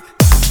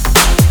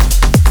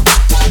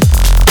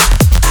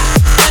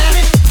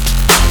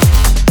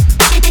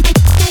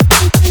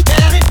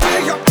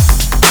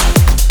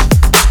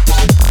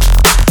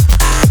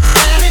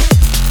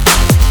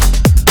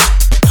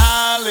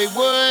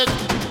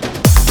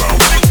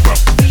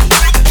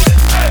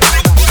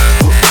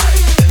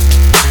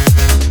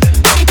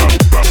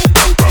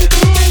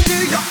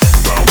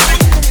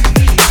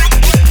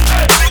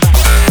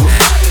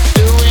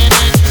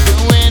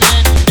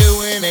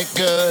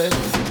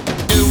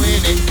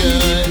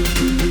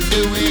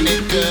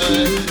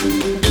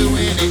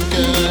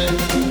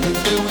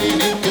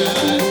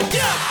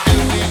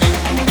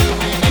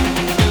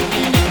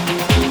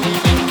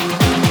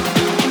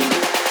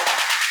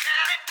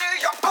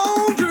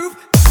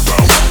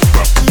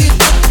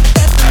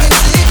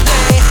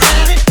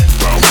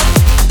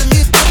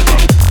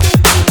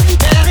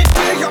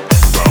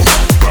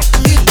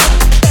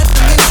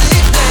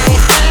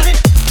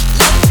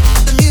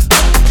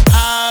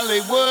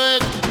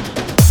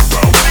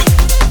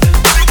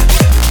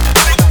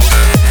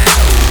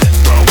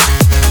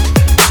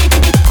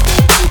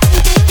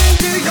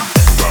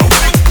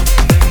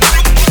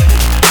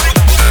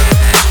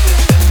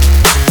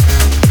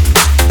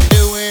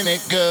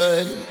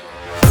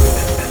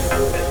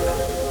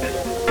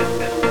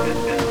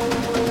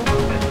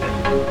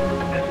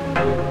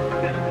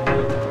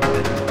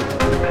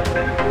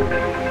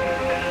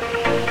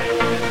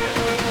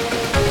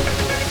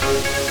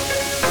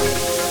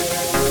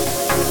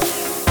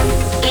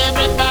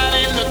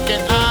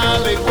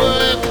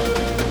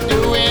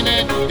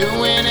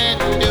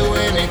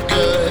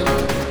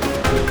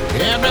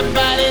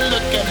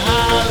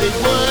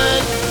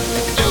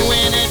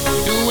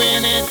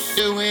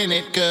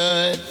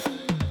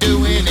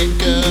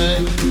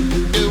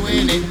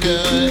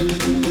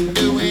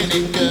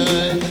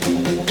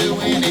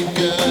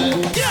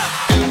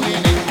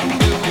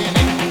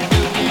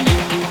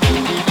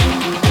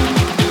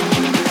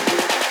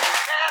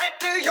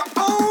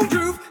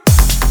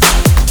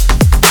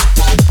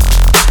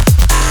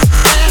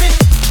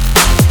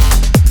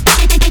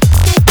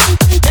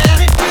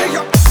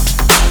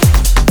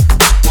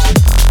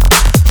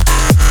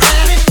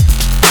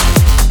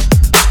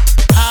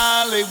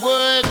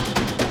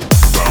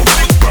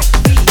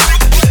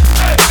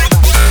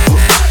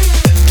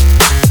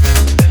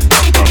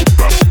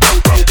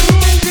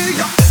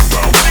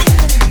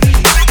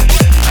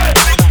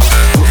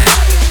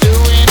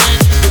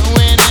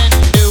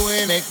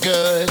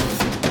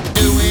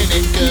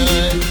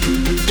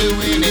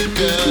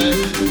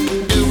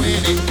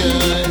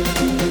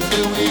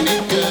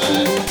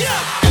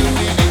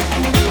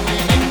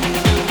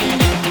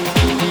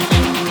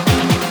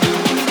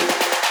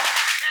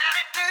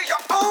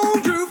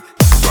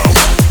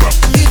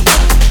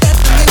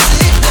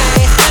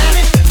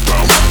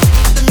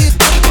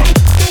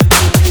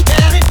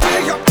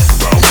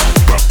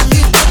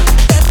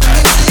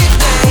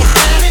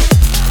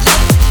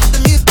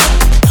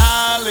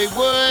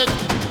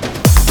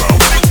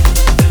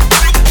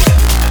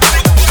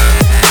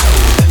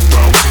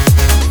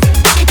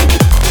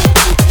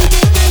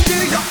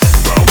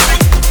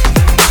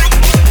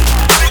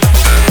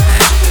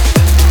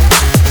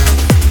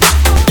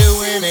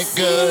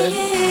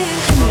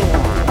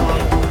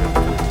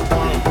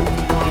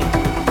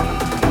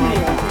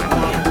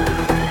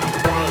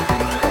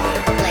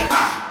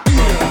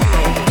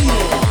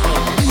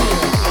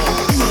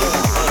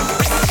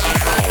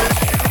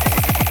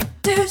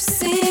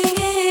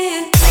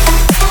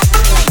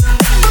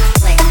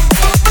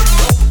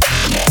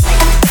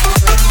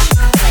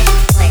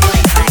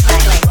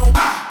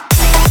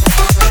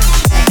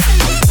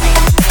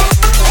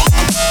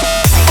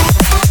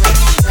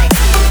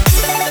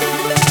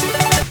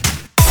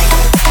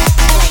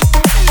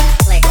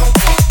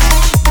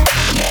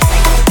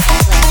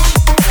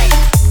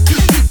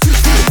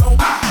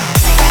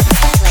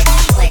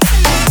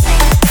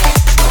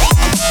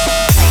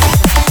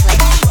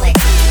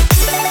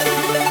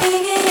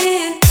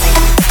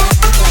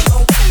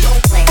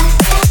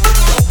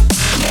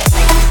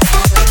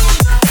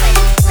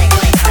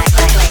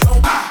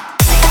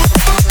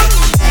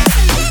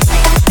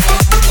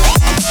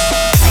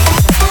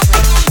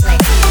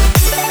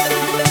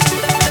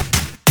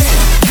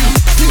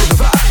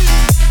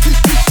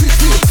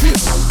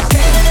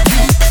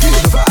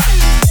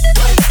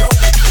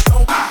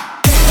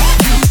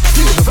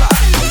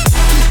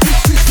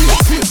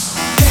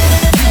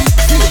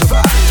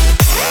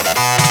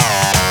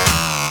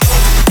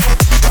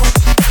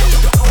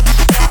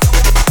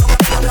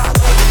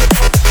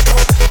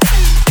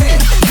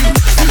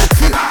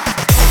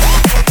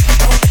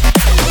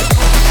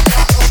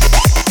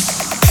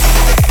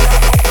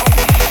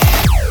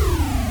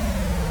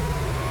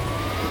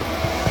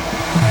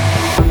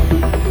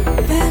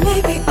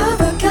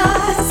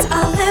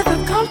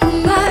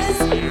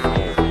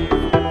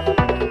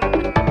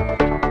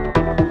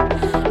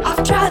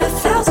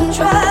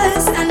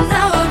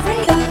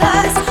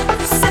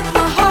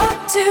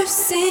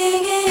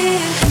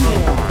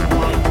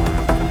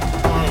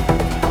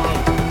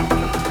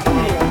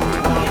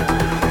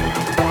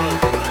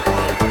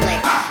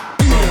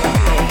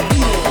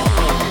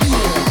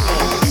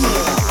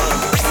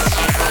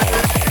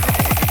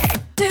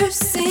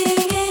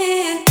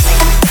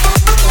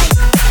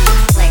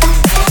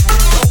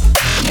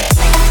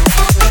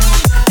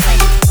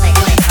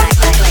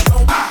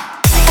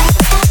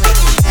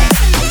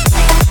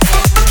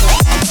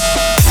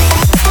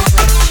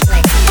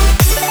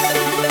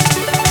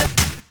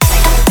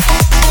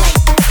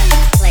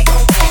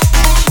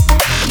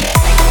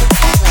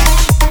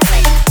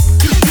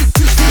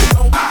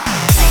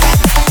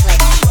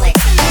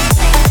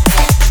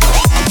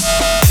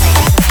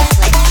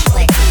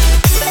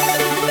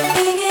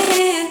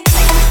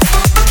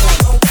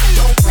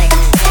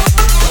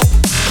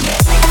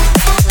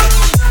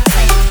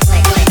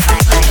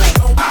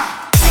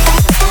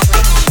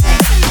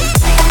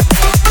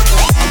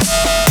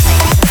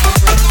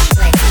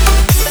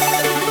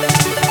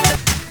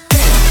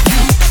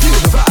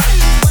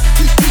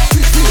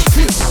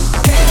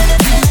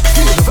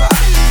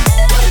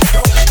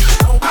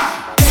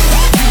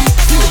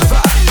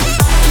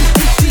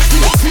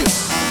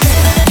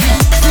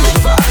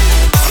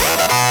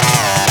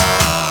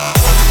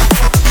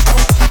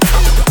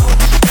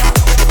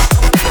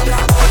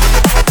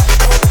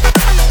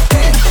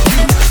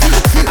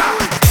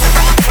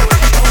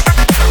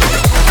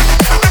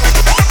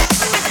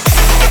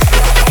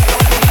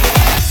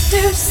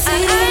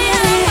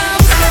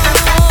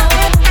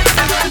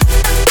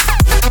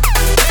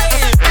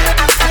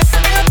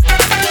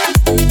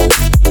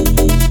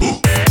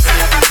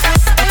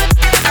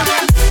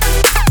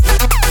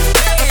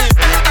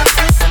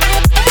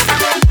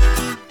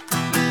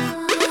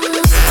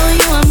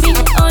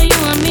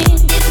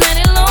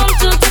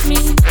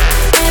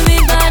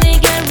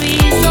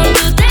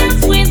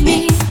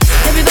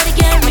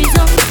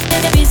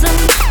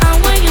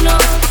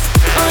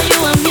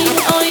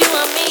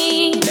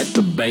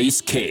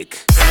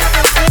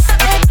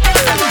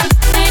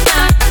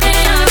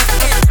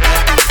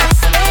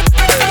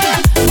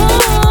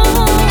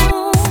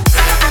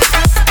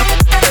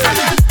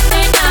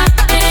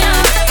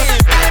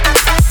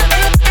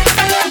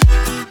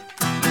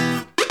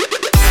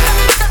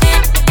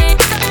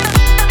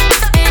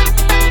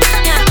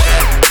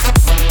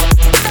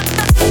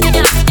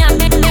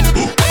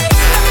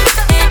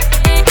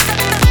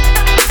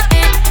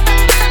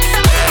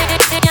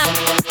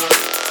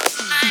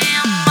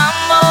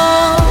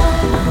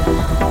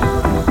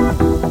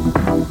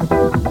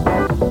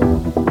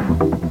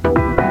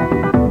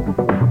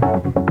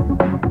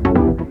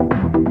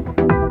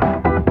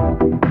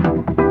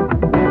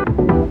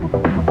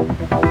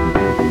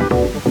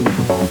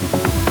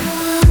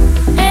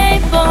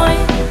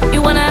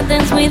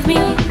 with me.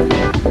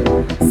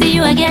 See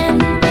you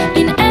again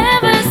in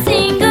every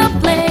single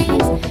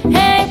place.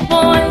 Hey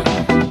boy,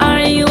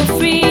 are you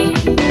free?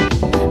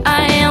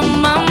 I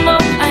am Mambo,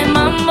 I'm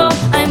Mambo,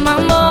 I'm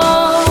Mambo.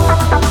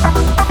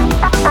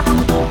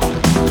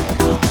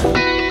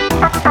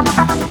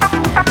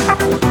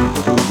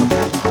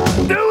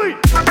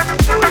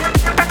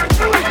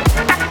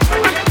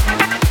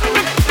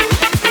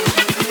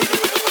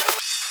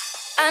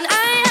 And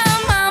I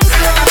am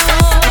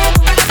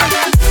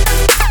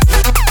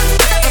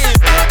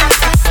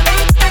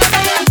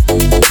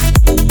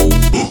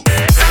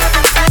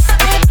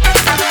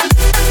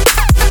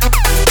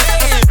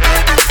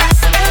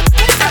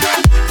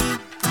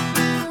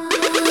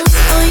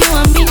oh, you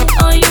want me,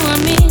 oh, you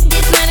want me.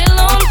 This night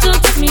alone to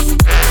take me.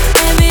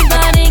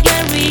 Everybody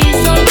get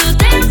reason to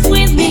dance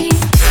with me.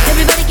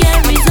 Everybody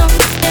get reason,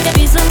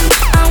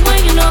 and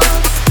when you know,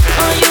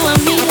 oh, you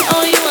want me,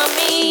 oh, you want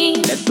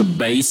me. Let the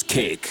bass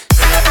kick.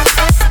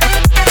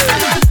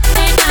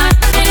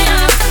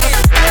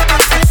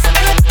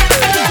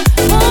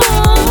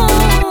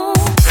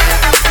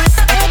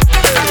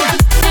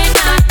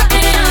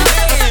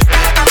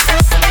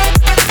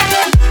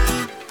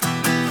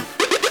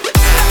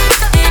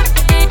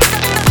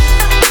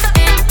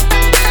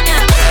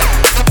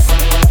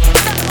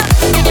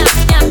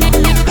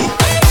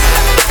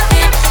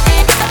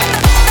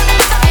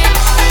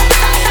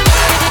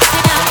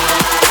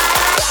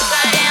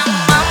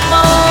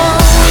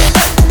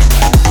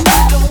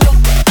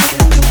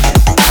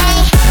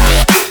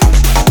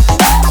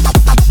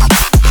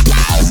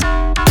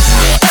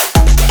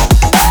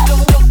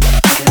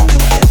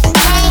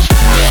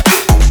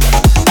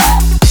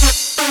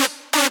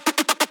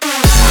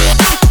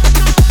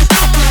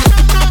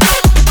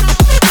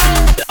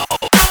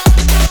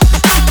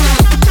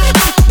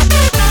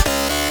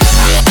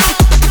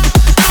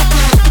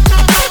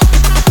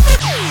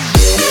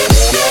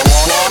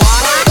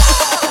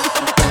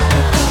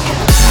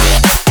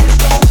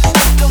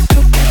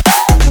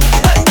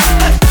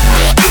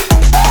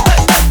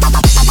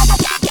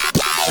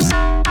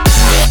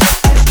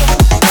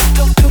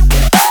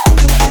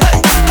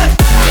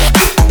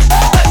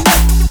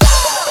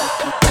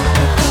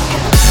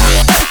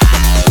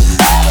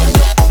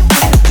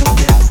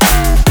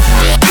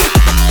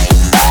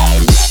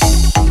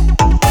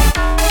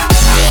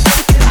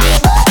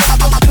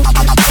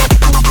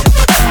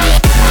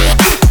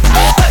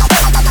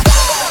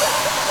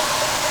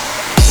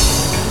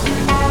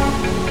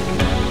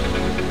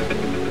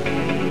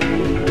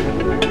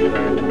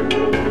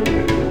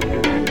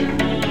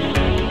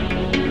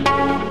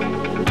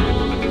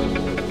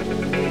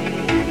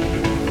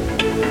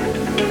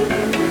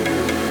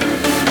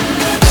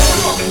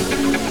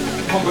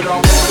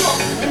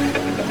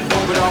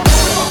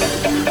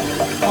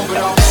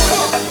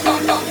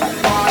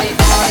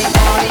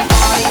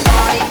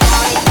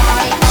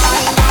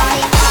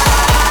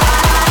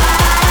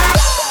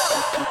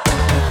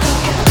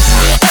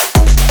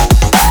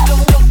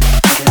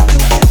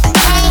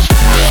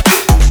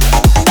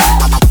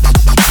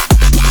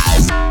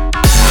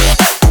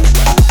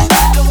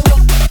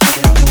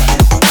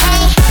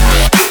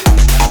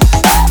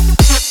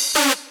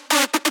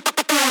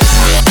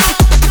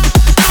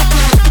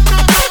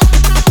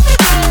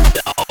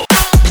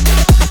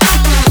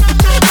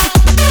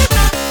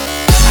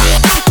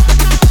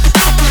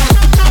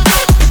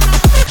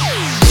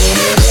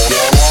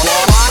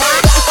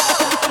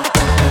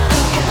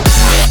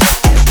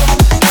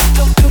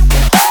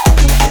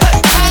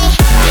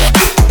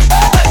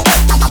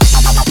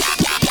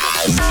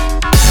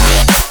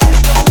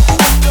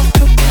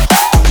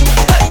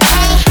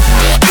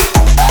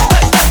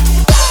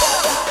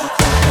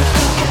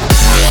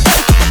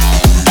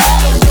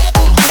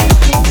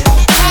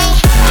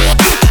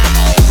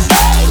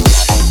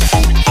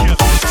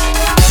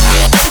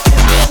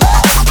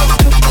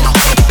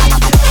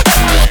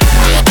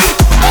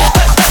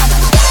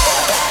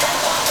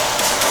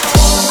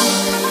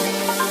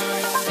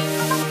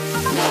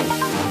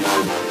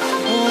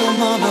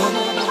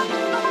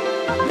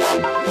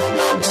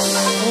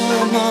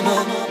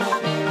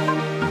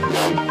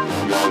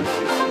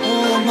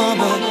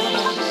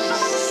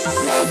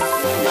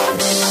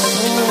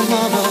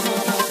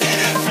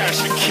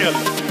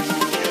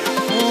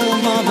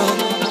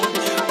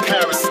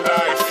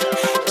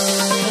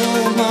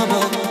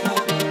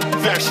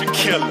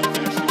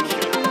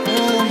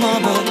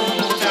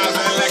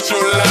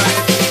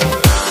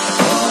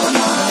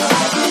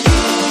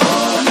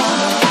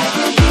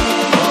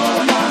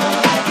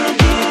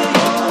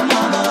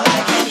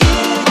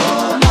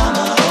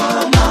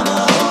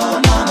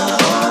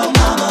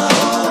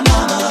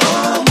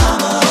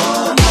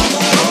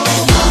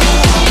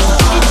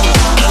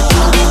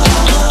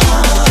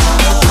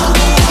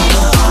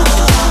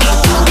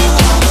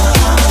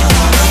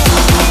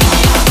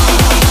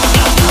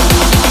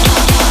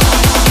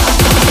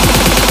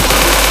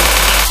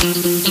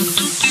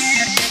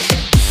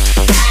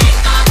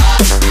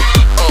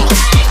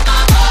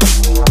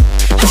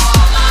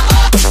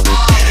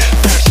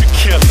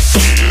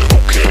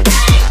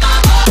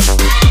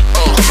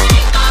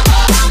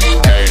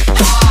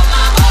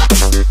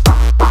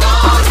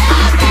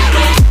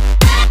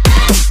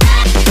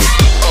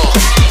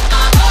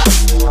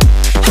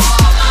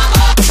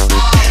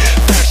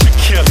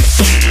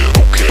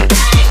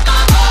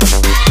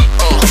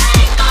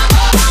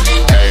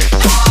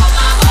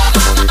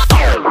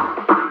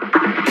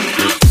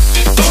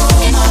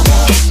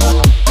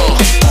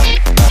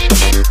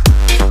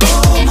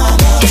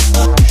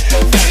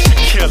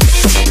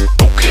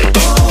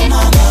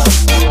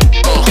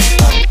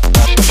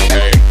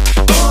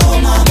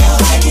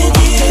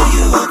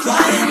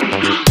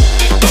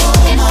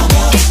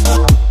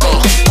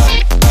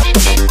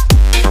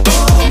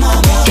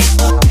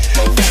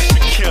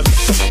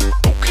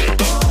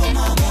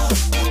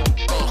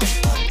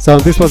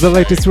 sound. This was the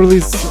latest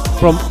release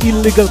from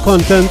Illegal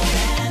Content.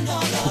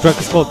 The track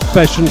is called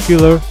Fashion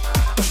Killer.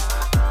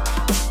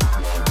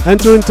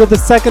 Enter into the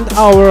second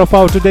hour of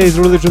our today's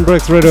Religion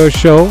Breaks radio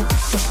show.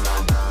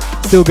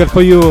 Still got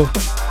for you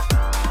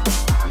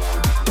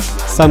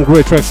some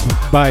great tracks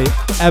by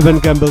Evan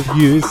Gamble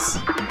Hughes.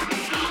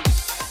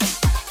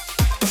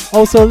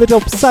 Also a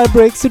little side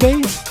breaks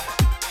today.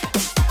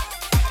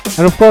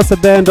 And of course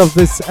at the end of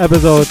this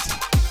episode,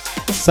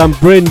 some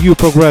brand new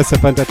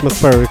progressive and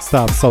atmospheric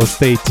stuff, so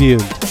stay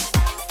tuned.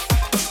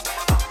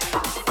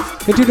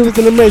 Continue with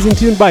an amazing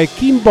tune by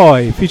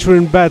Kimboy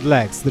featuring Bad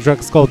Legs. The track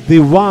is called The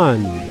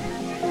One.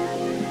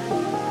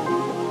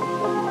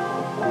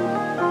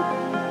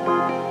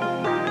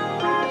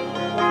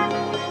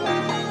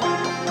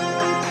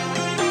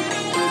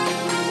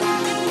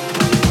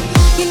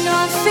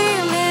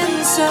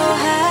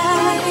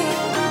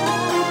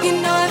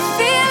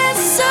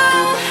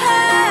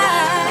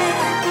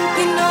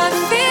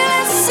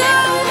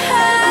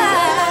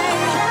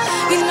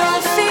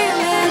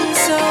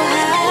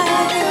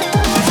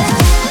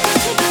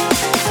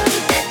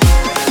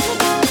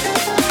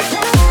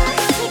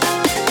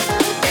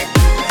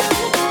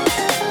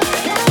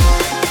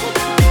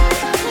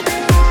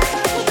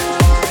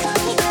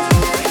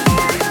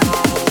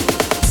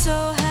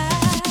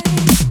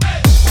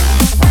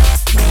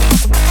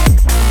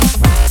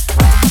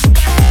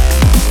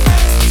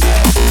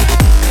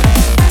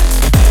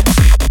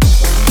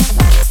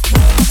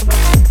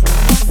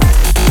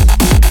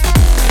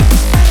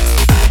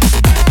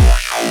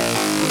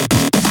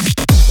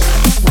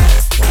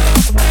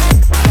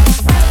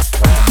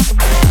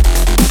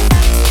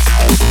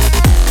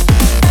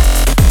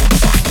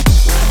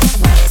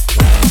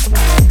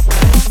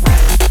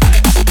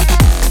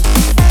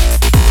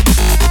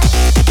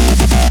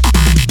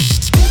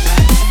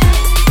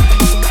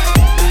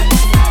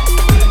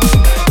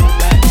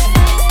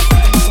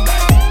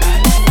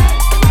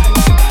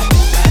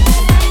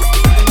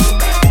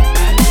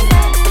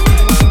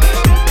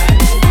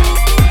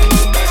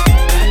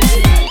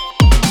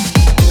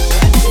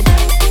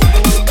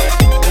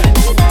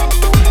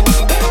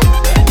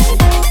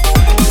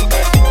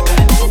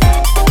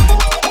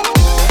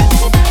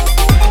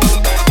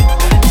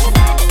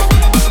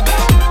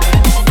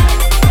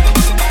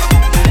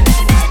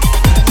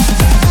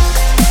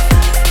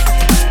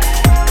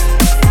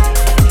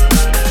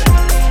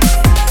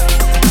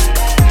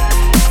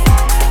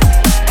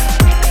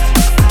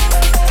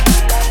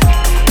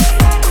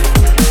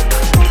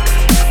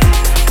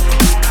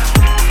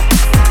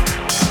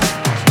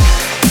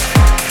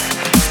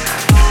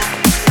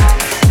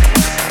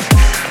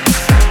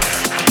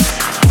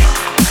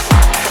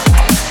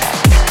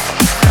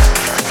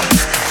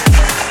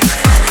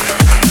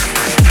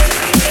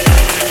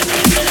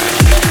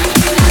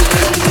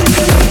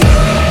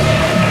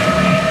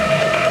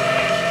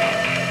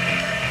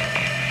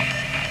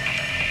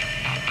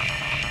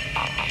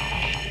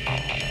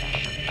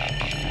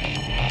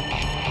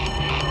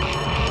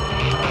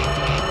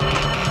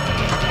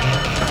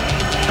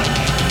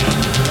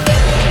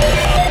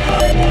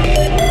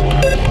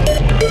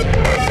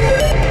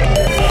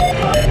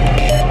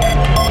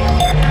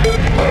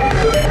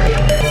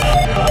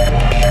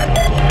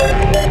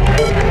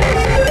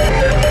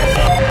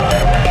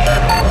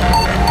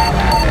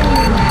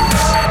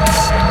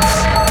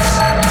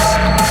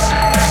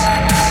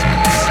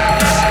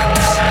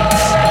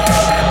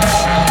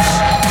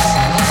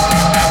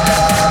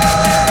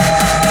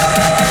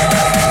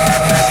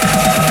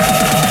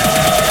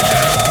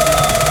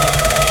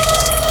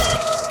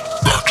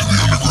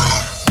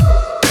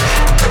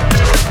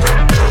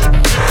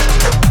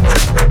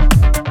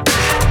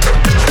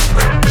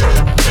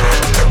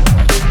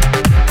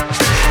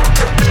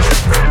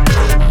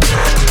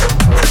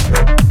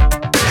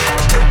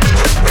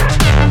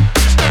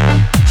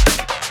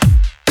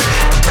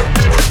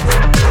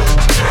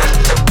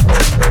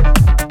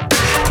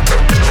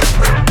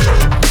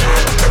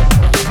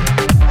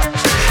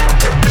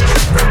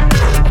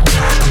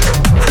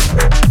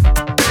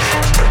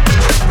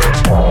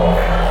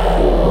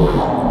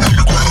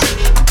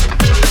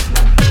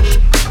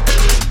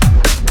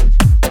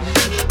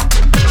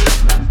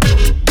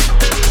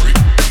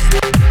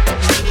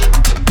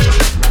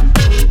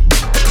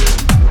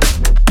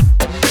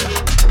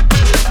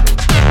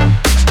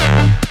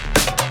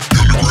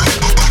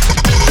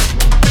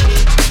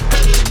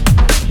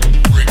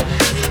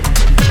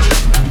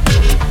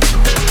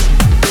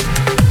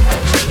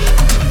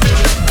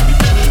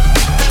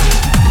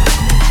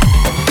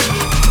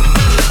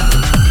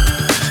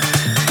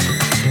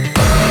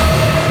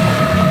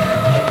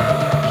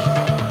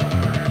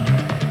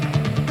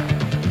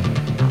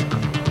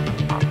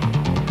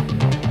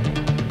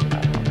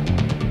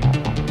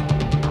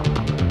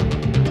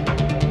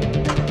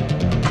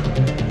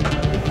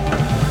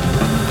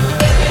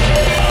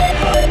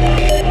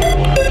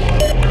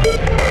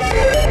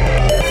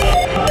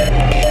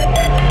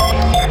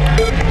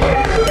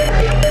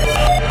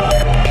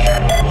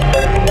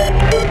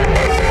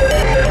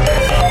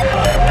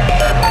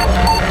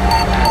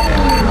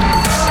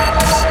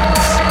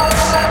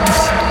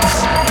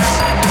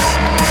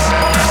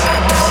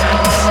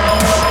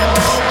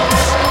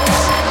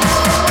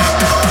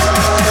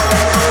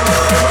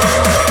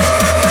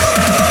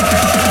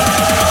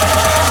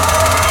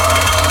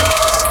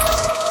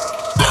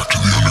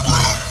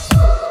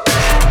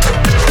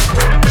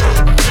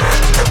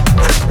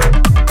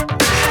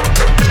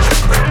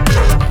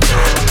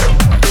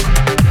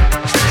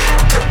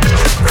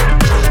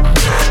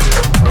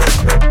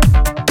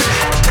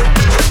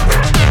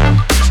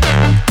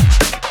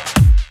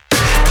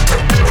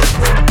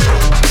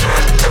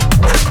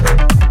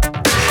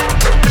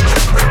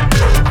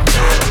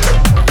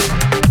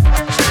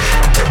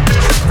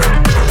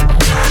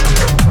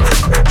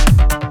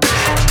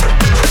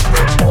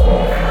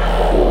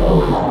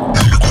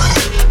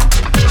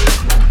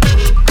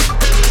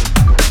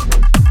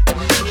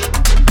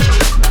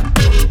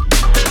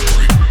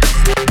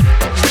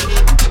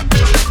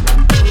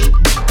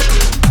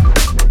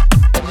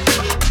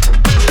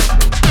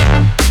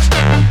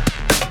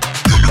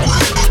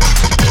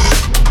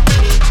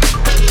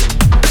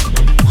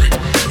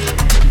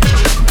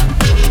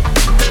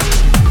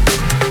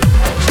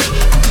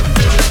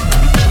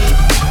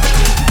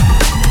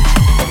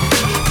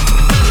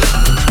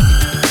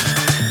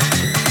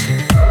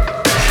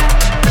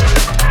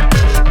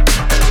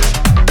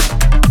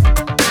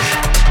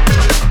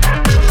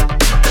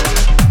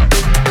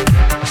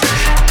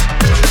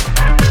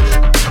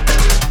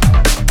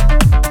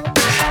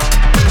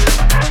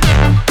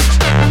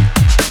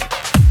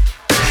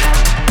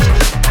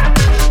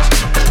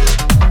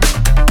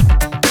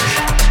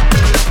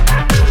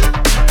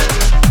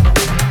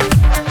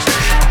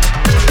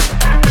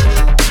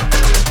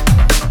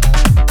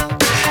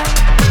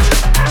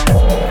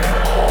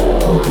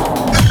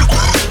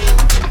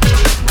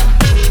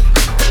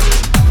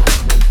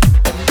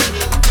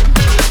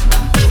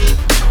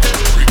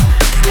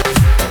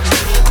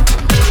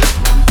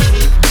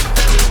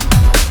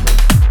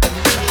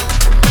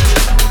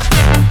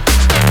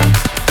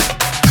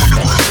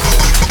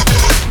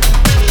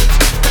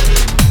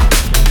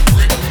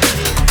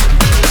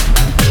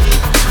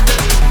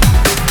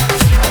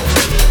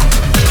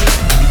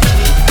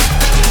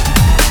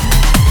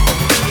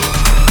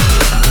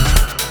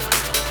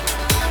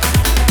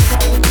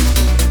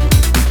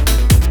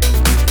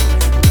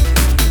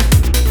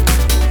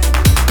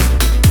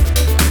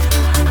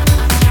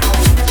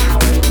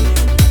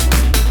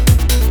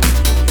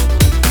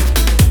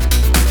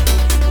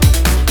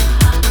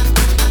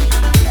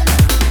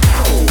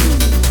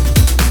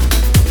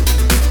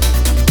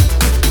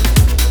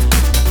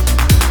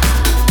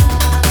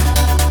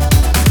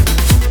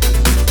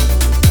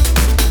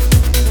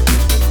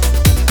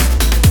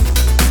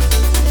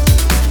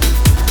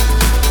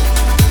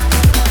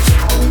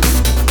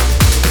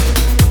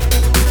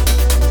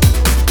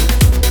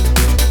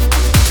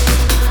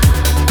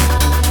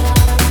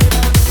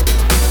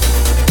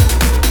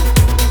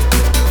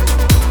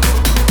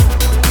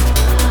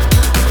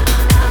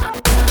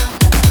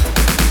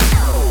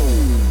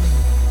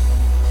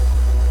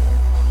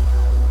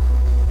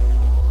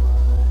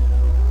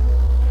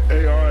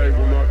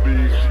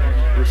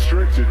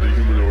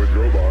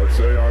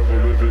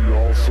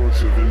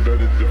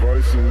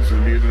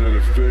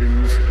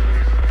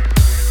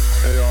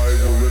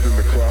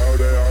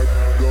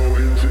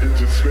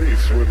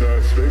 space with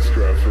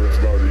spacecraft for its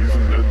bodies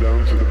and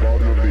down to the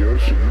bottom of the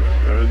ocean.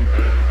 And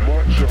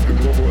much of the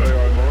global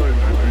AI mind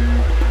will be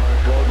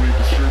broadly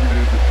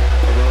distributed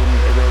around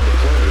the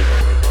planet.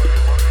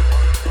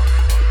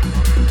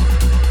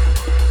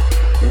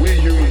 We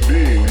human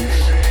beings,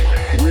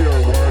 we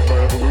are wired by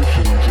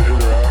evolution to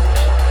interact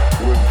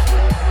with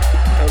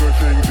other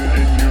things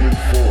in human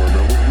form.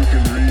 And we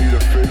can read a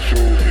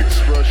facial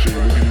expression,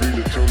 we can read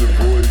a tone of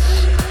voice,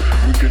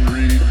 we can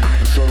read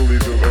the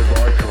subtleties of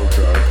eye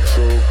contact.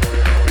 So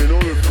in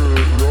order for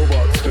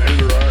robots to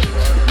interact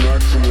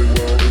maximally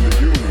well in the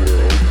human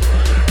world,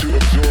 to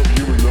absorb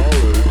human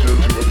knowledge and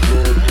to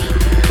absorb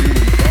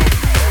human thought,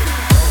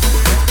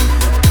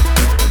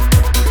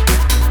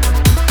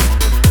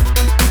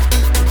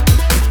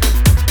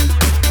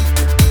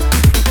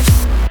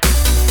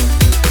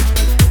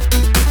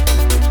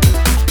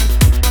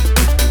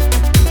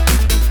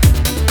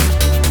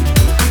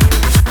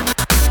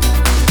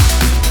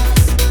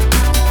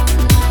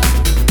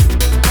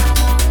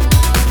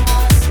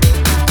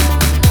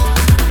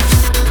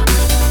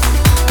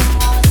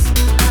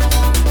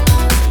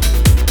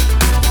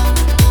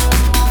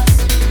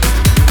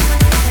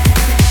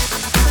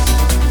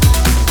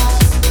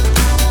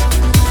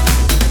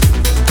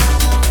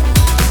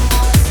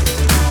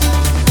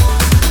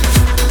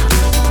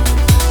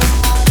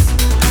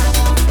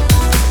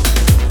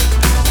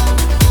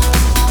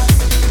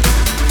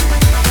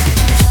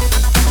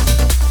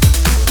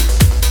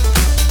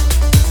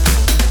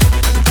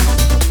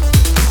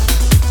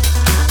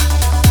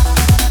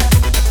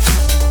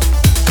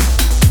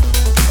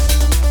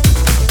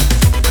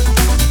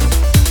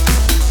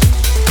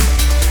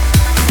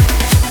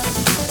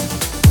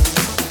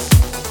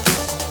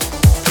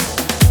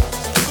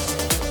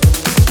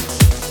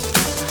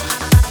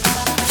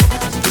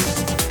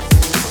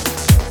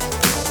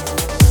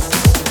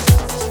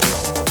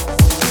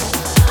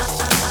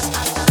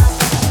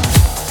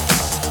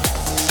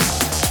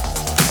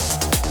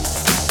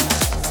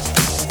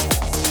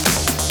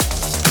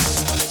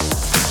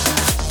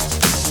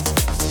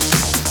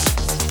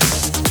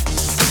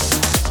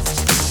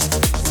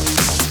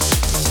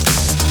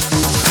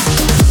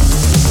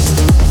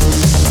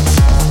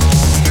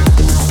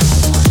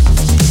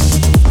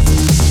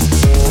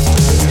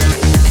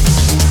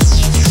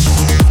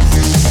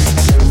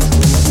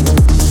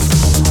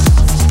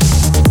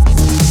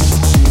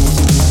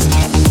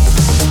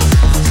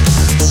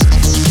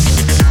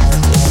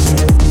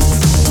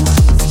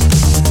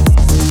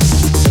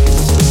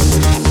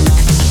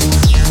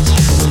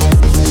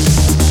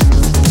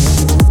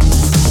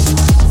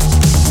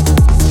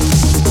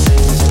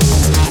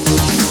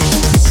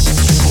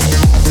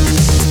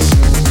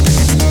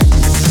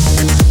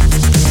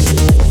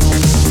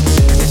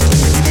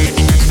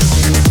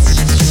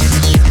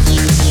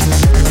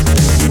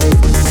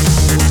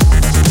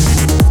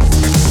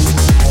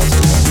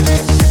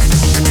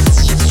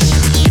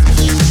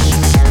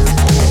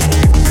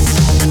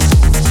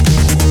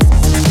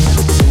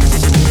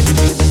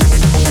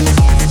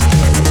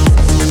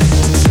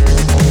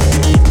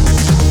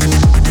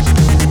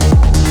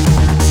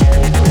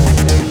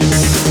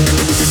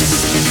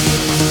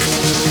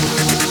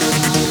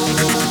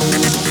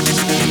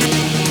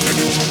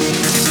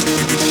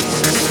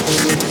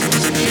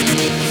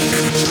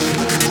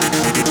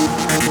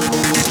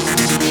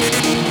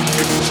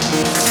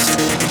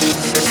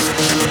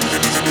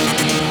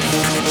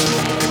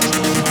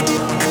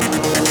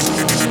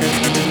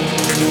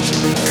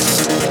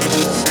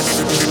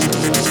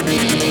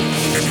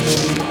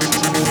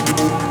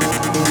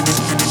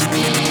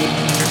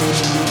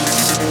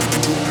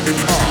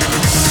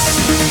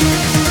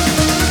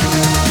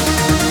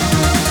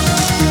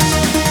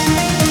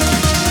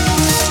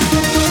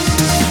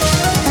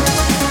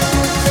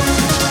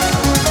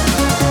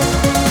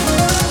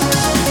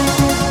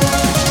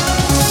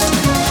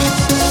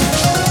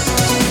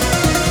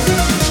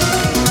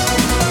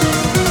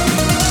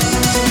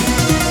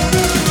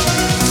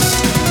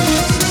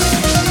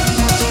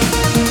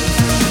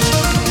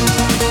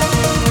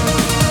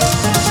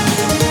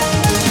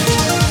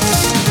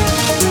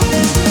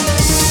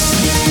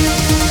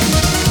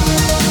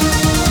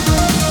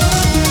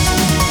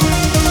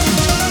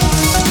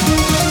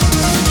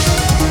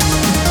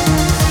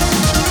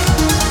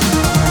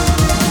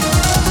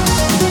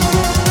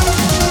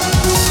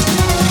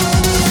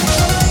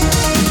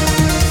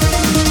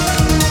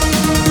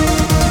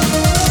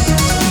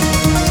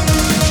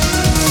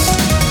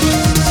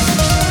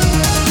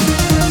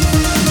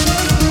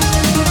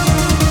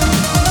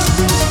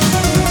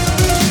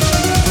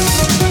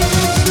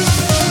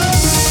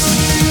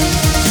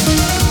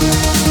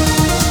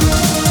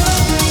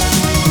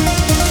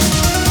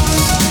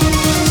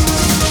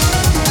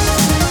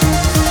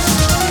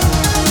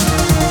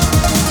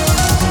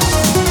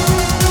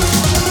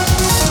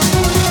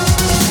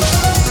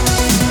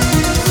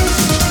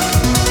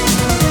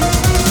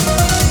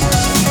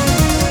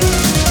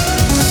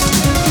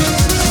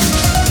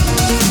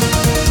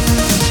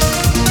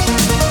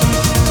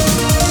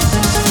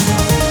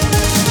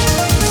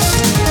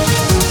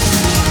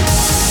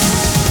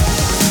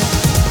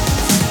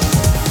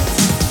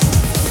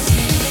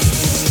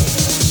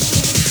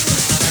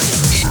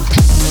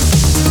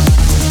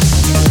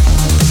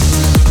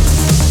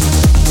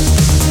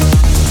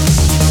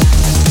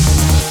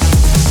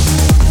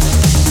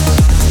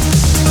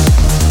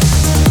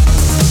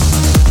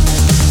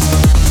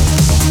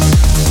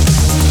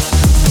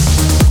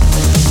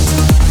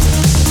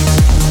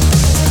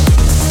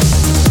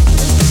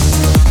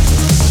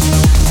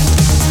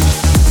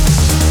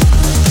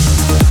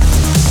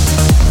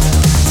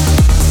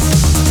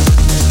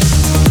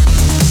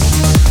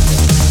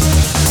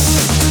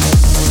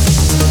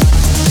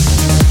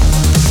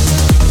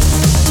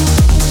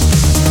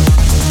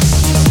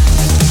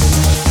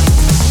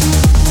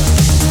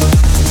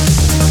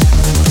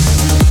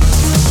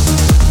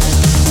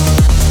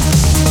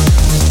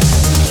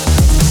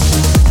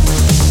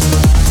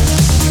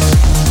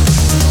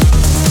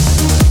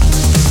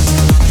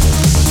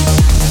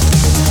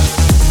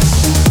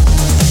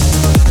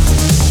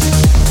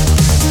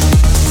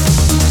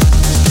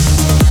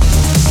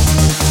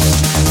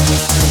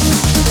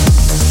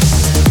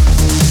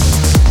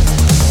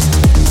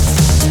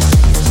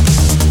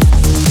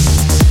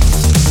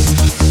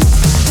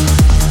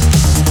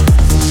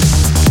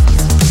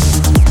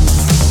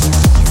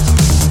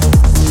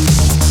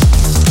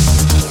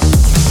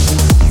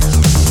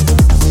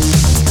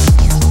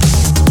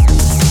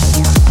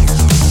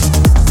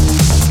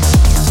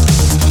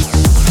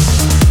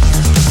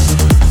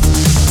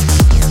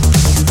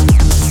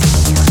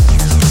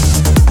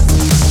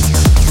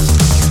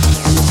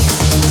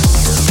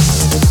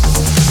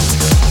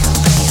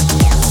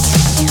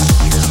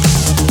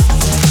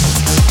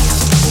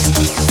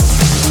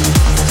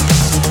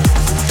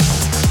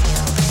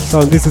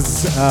 So this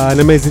is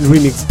an amazing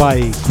remix by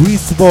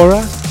Chris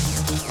Vora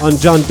on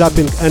John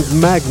Dupping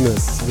and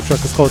Magnus. The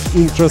track is called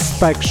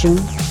Introspection.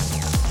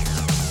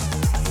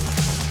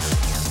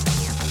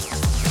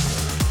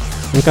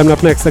 And coming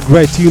up next, a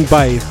great tune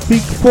by Thick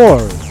 4.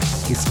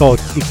 It's called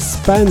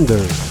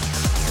Expander.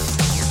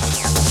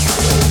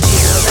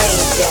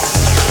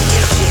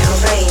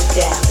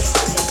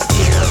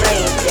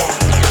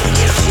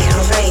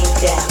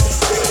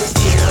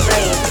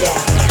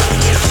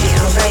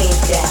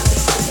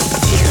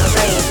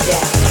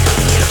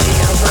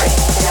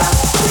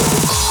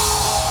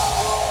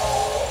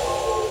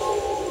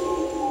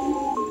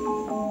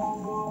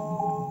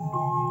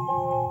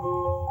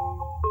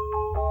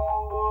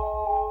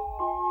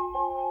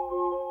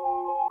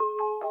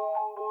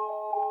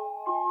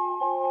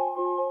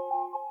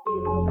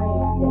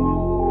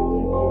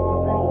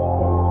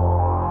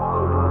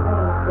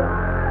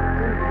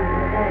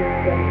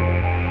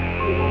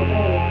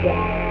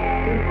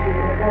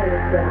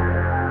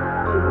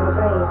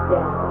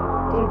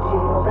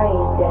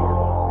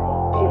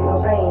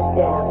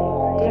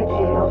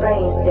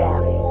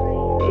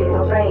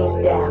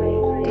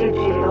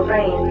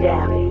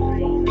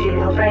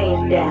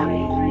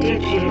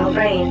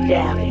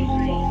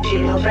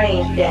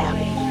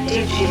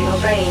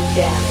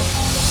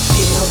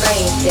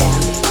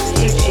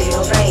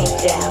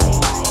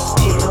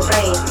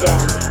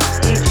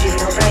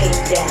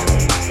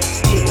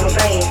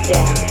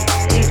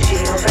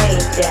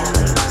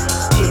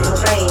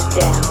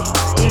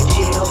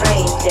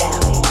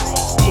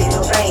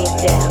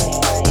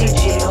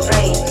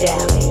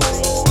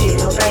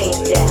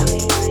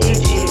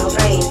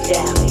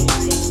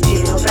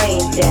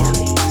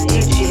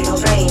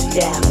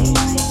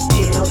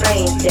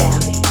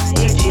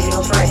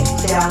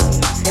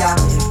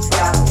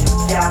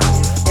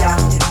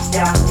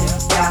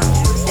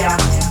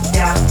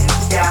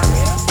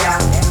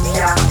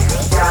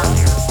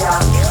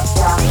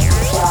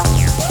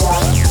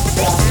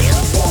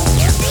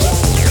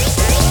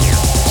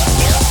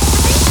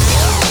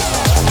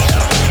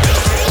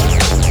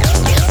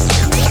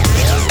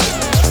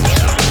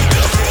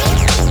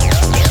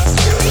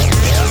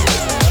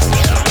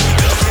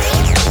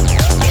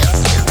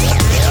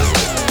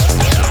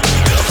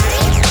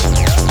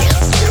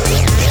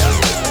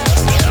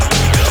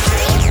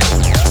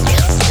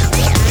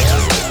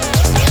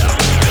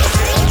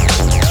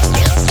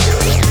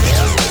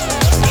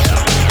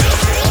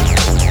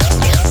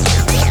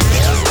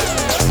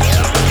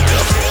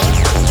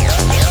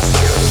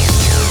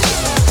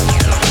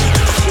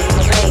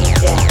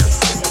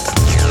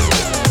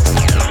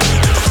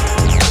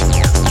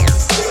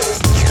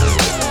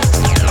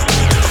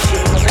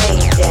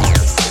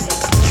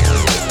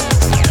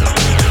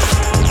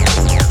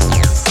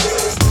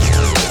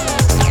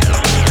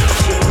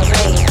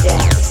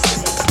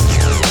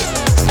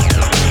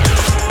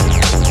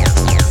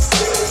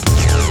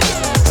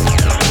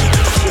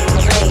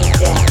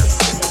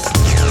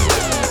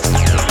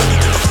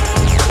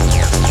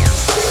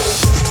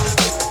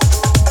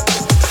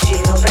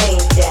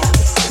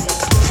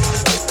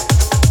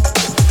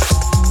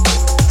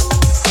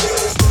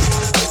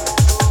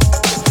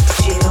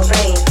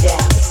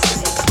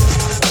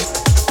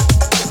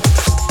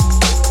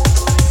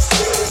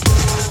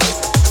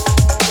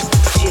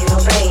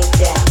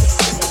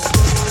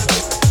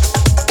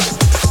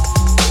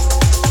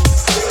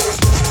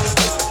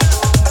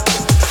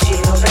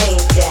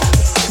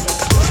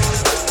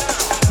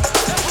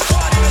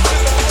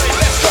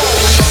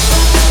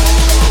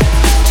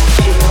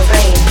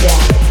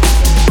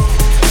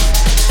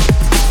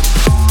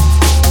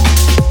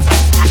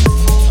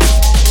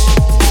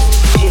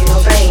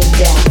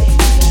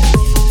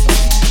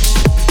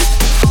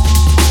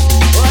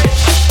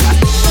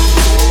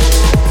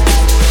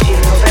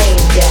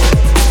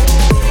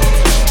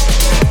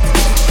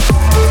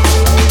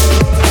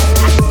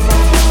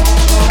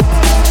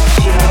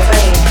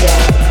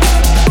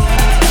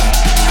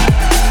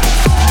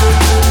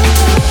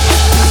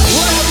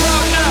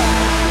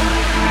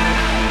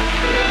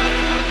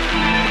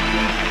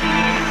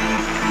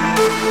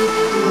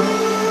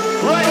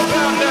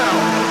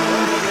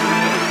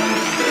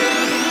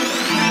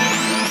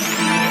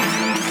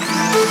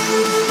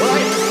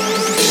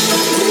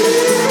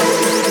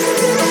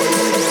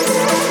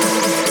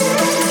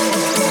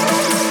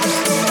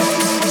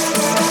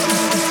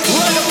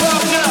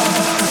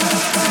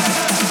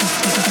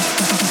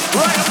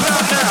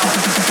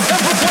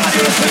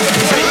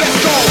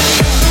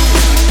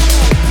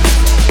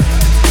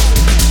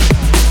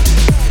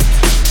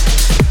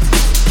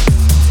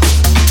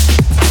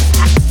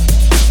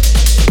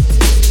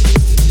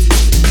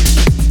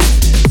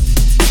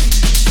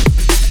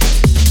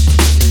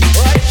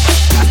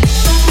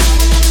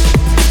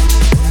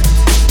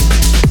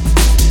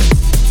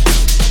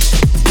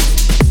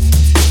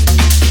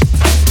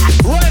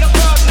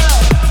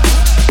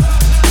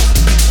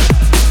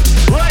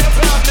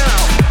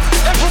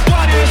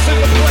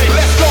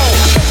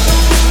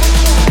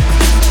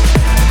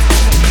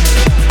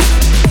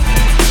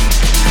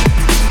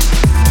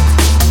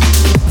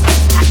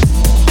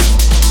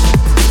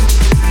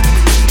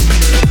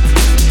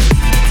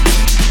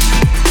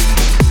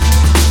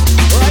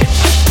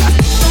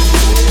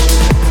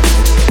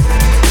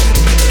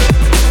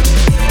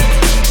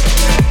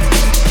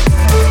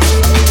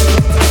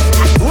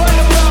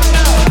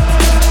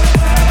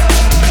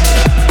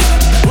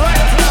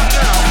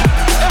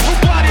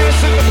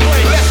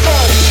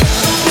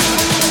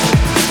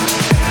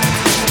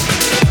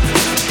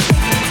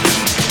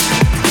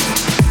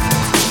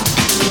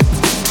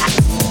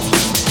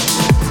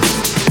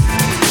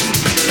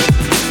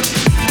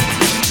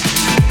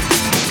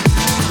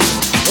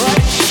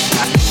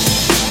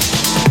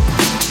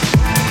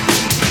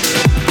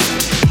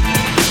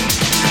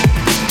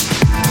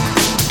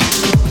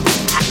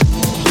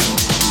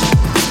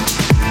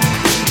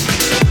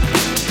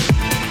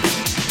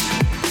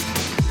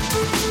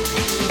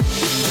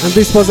 And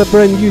this was a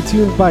brand new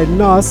tune by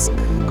Nosk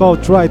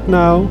called Right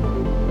Now.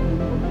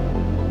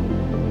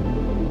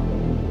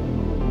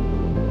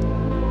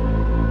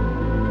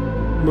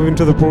 Moving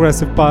to the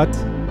progressive part.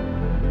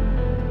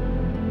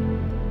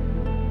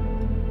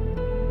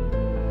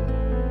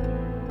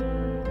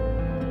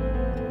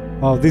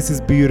 Oh, this is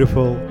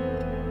beautiful.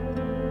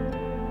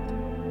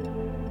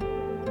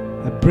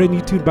 A brand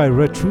new tune by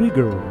Red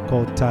Trigger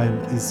called Time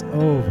Is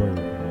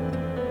Over.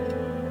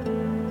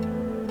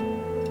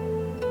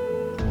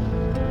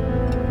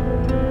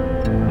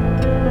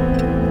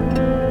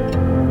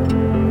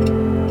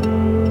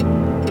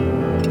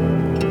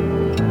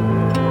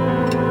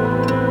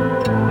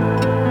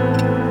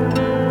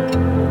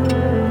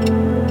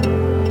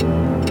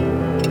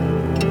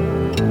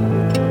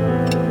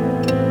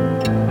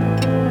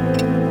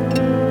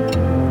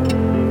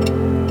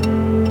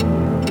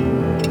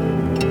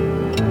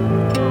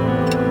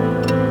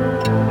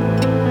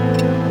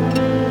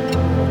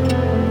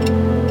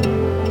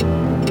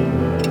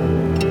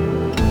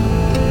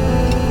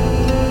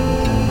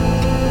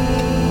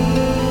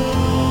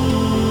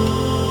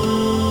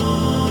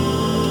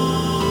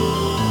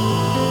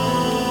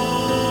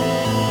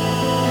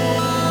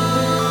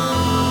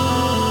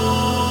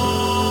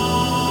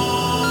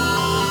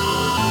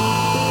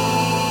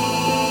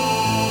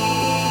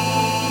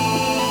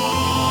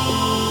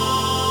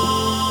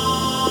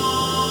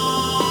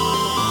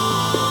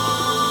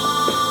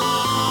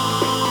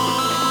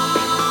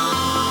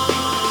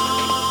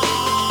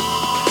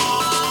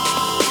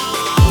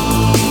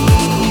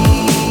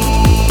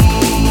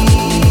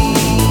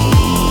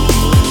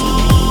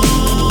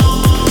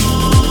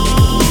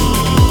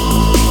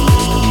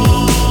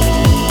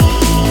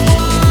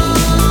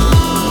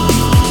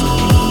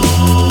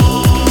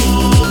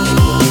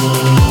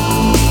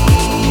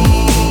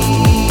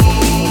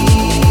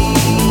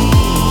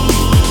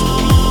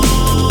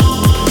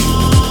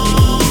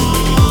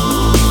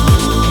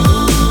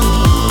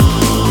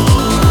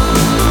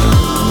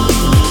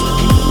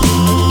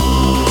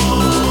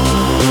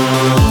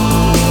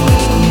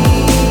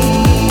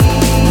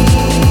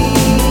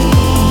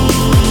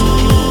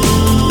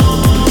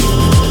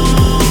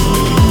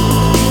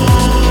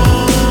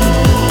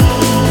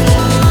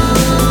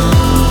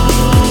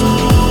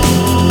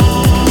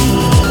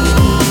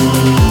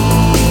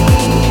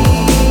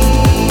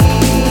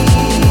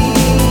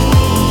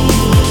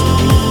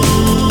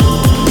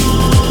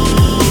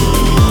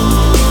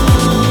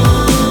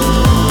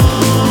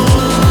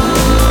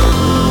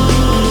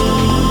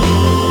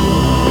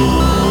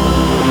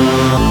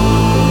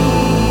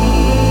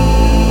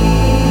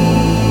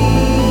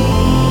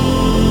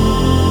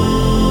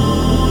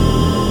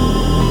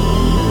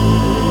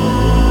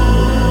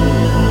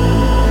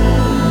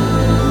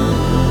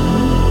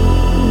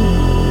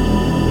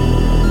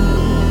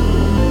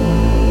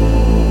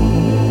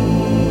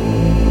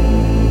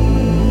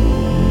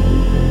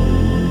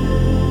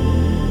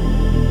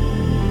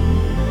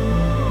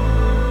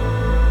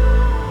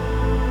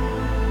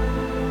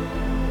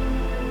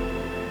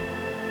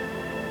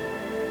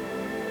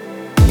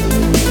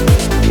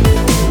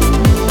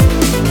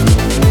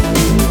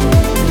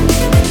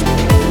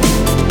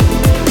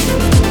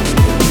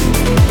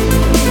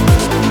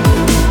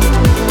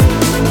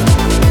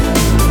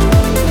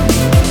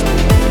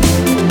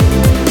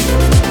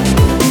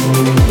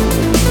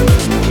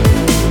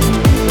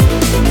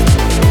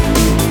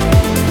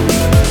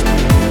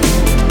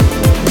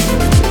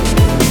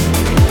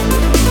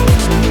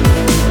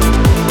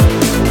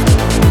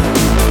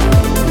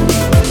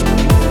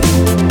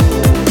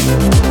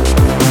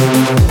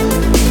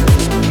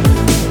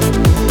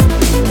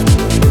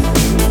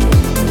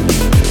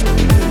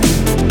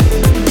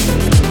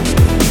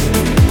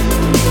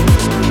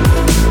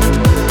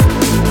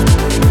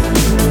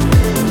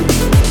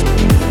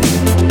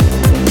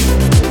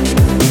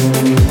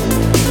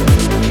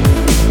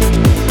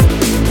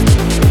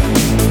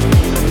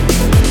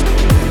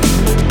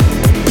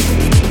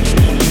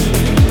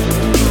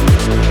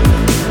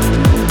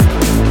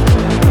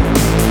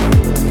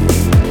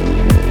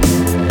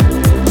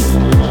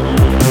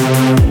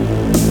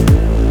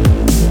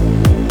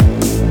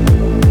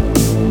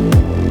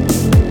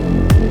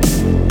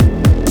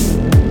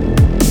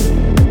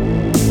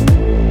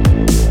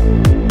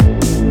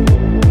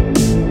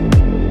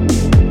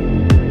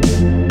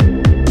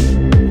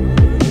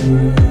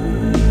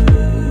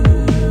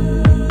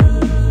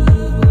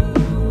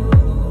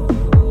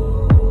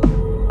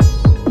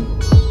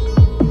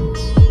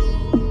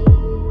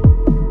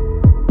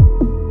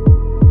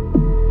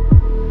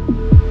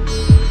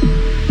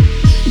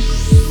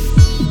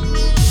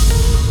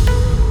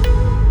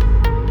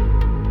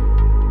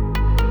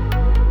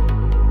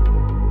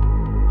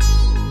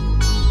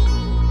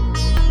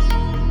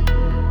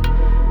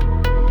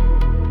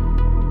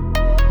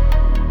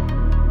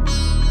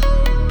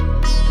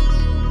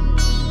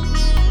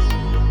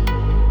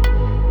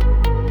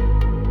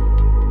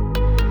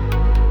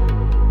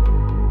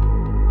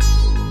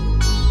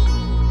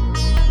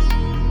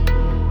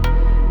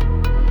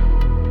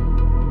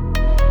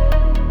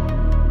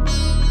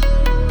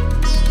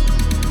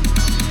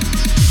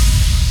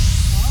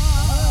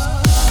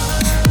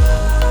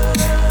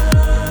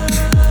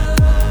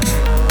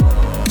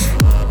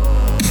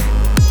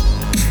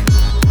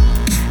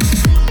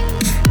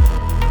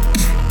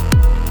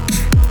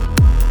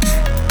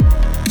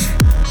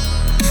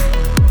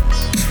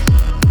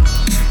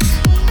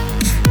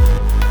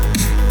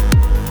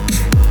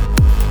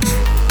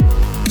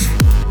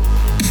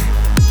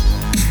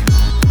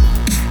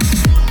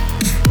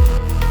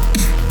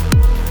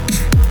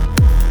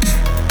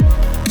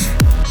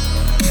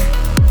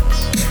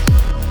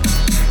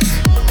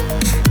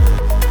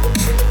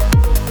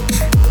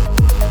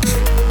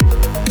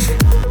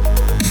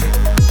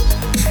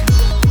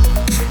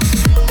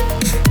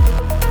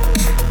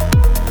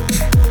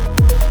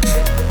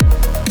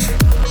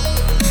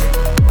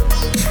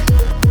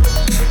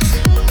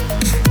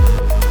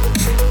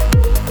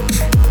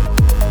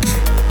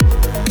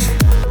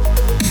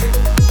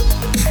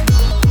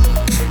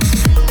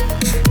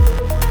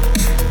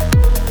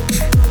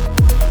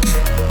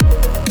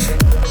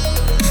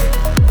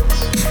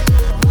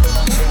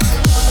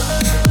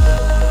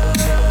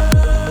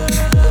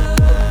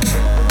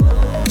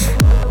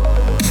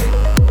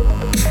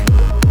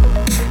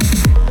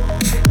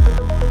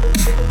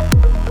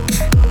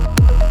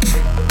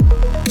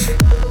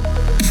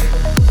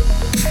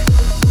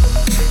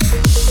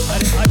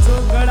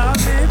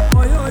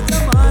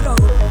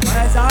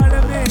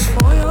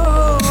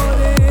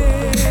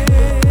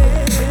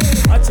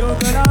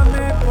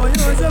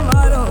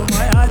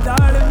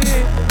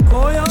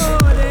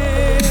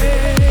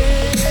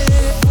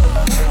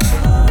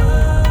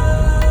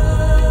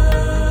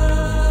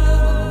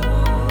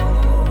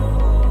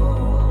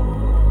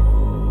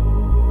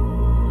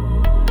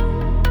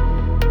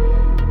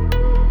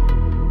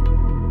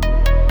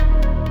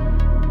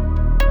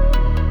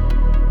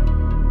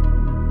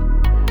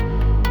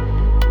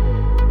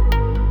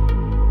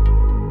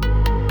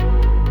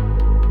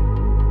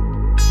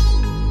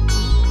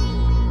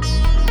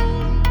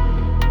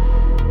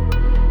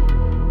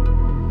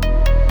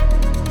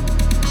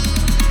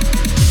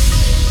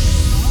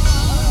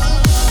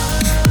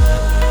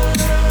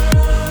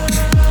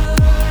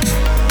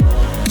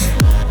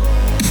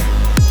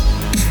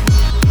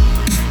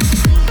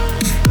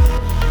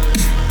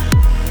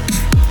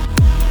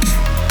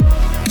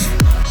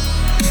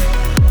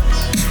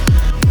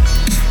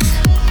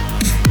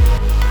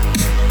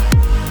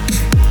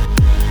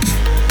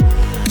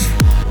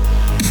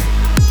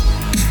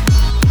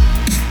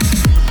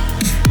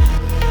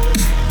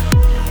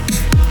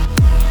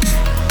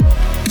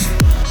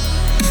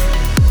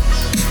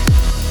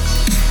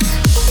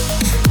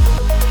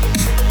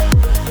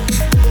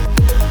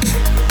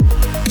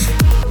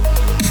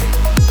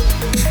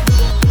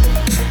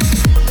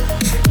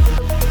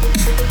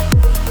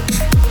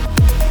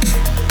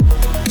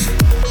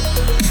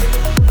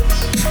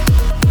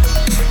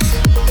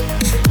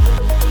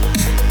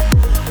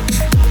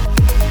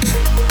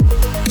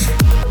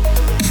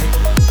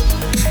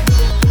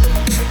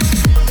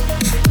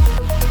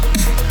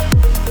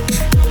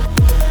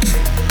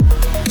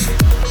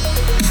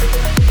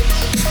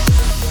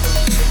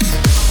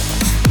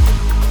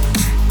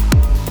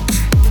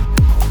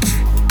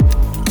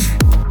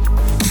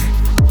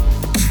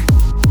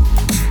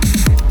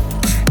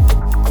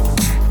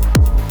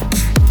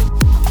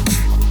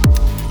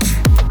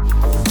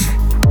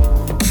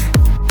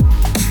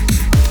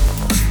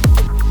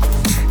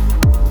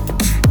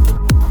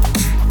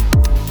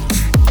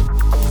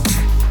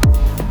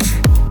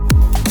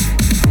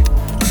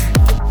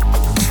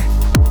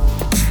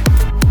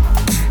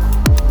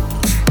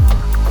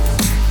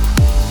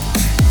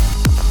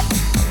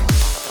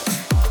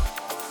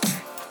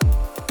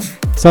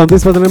 So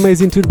this was an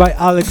amazing tune by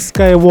Alex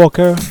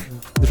Skywalker.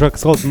 The track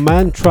is called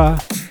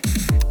Mantra.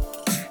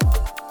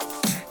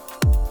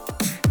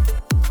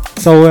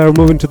 So we're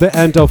moving to the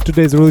end of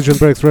today's Religion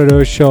Breaks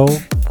radio show.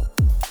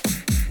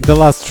 The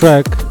last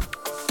track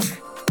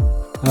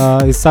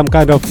is some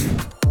kind of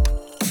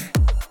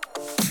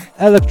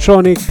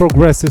electronic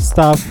progressive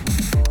stuff.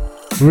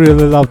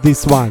 Really love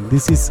this one.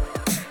 This is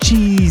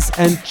Cheese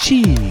and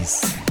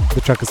Cheese. The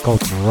track is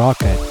called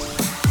Rocket.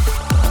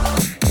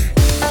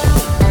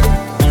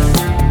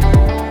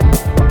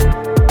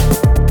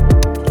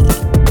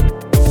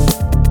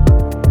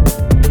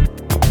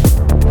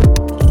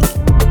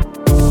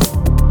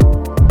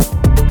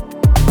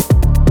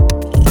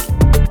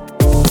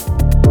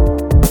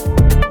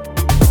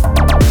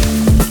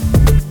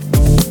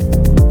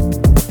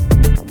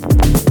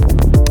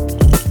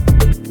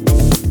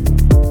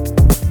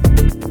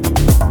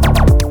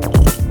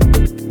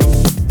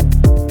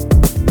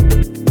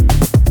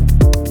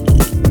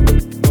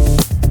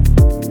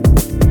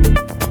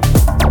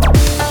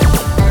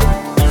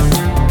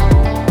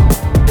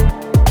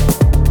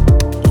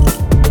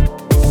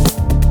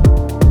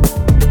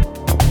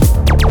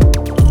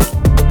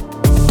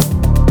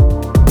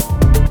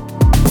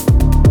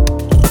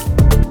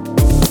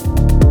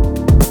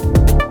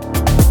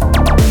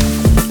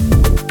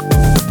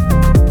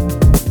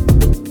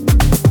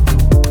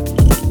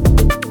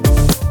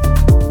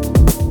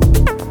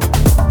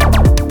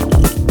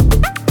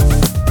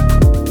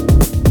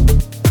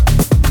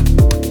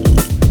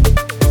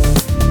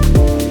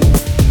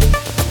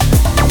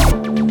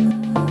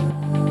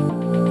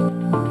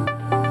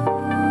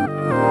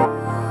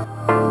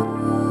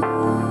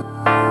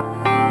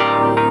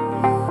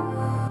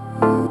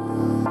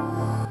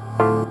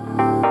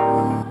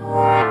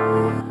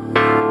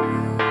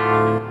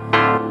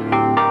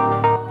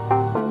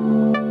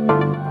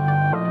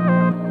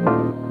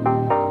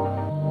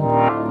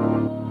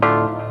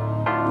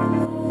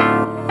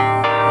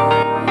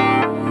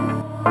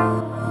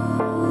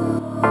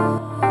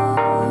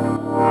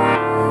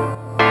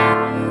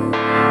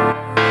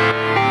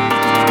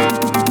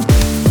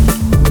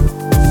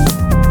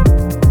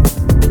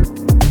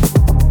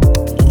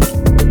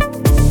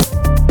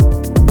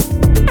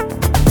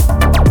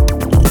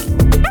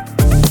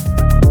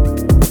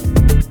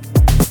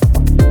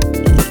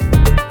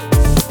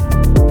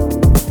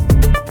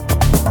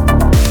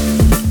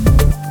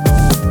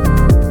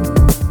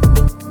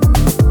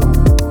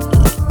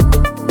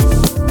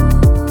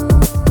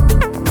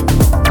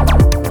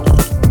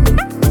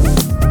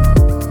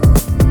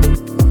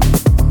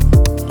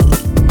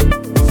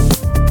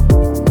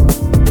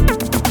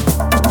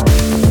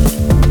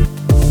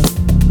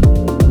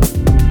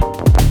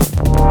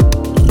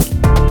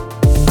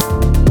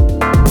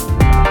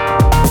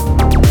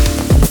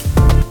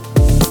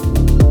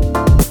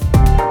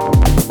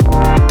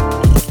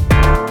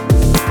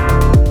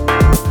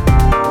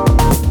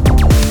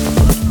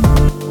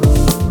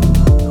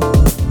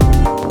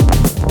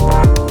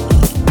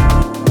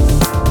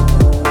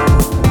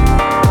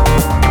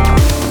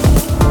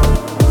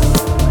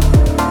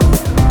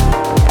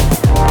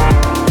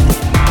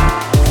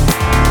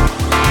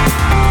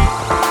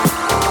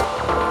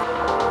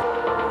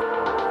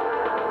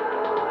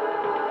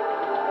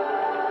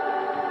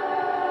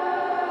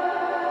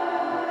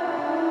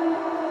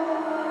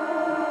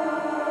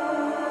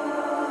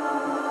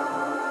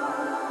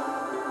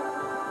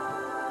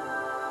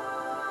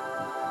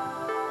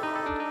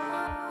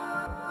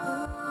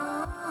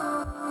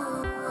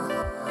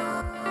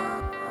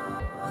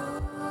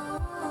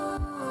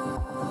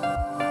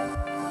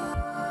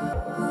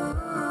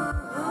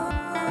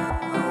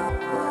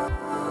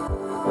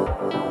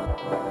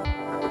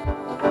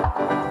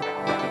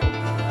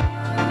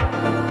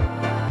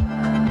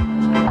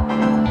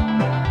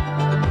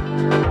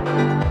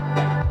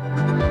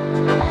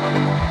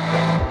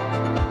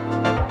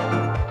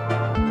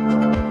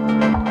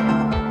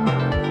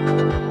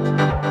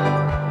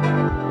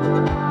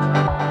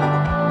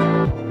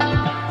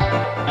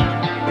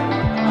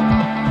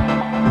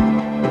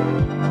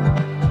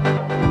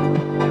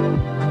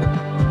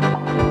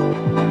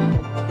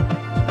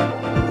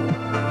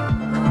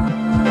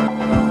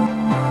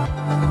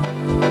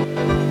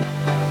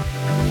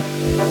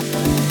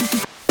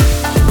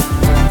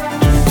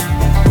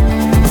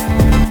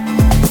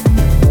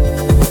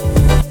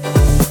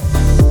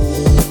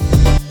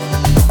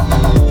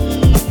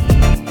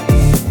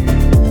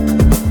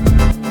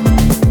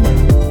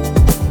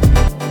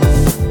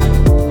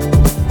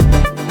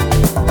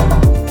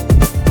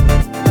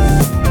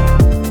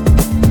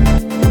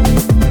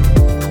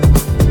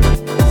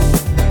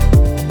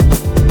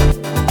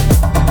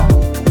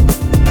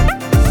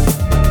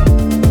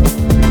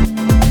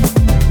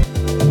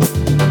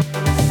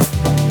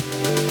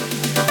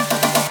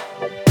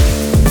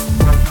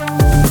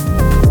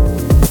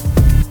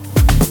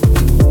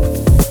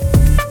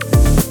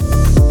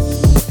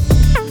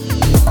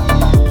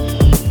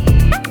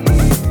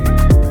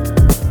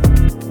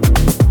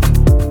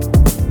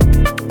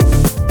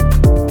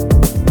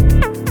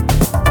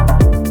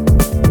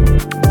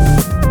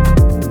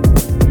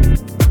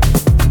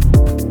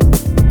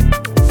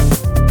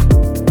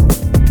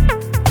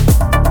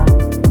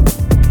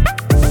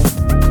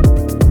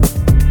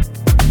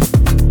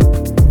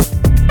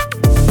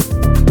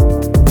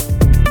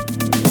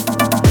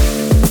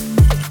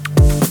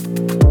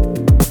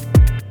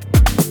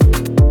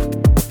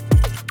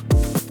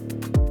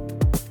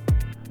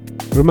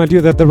 Remind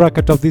you that the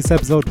record of this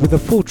episode with a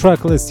full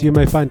track list you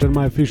may find on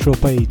my official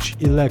page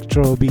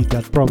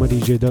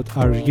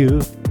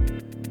electrobeat.promodj.ru.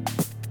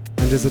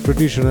 And as a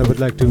tradition, I would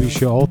like to wish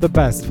you all the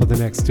best for the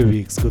next 2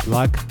 weeks. Good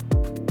luck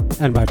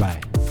and bye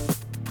bye.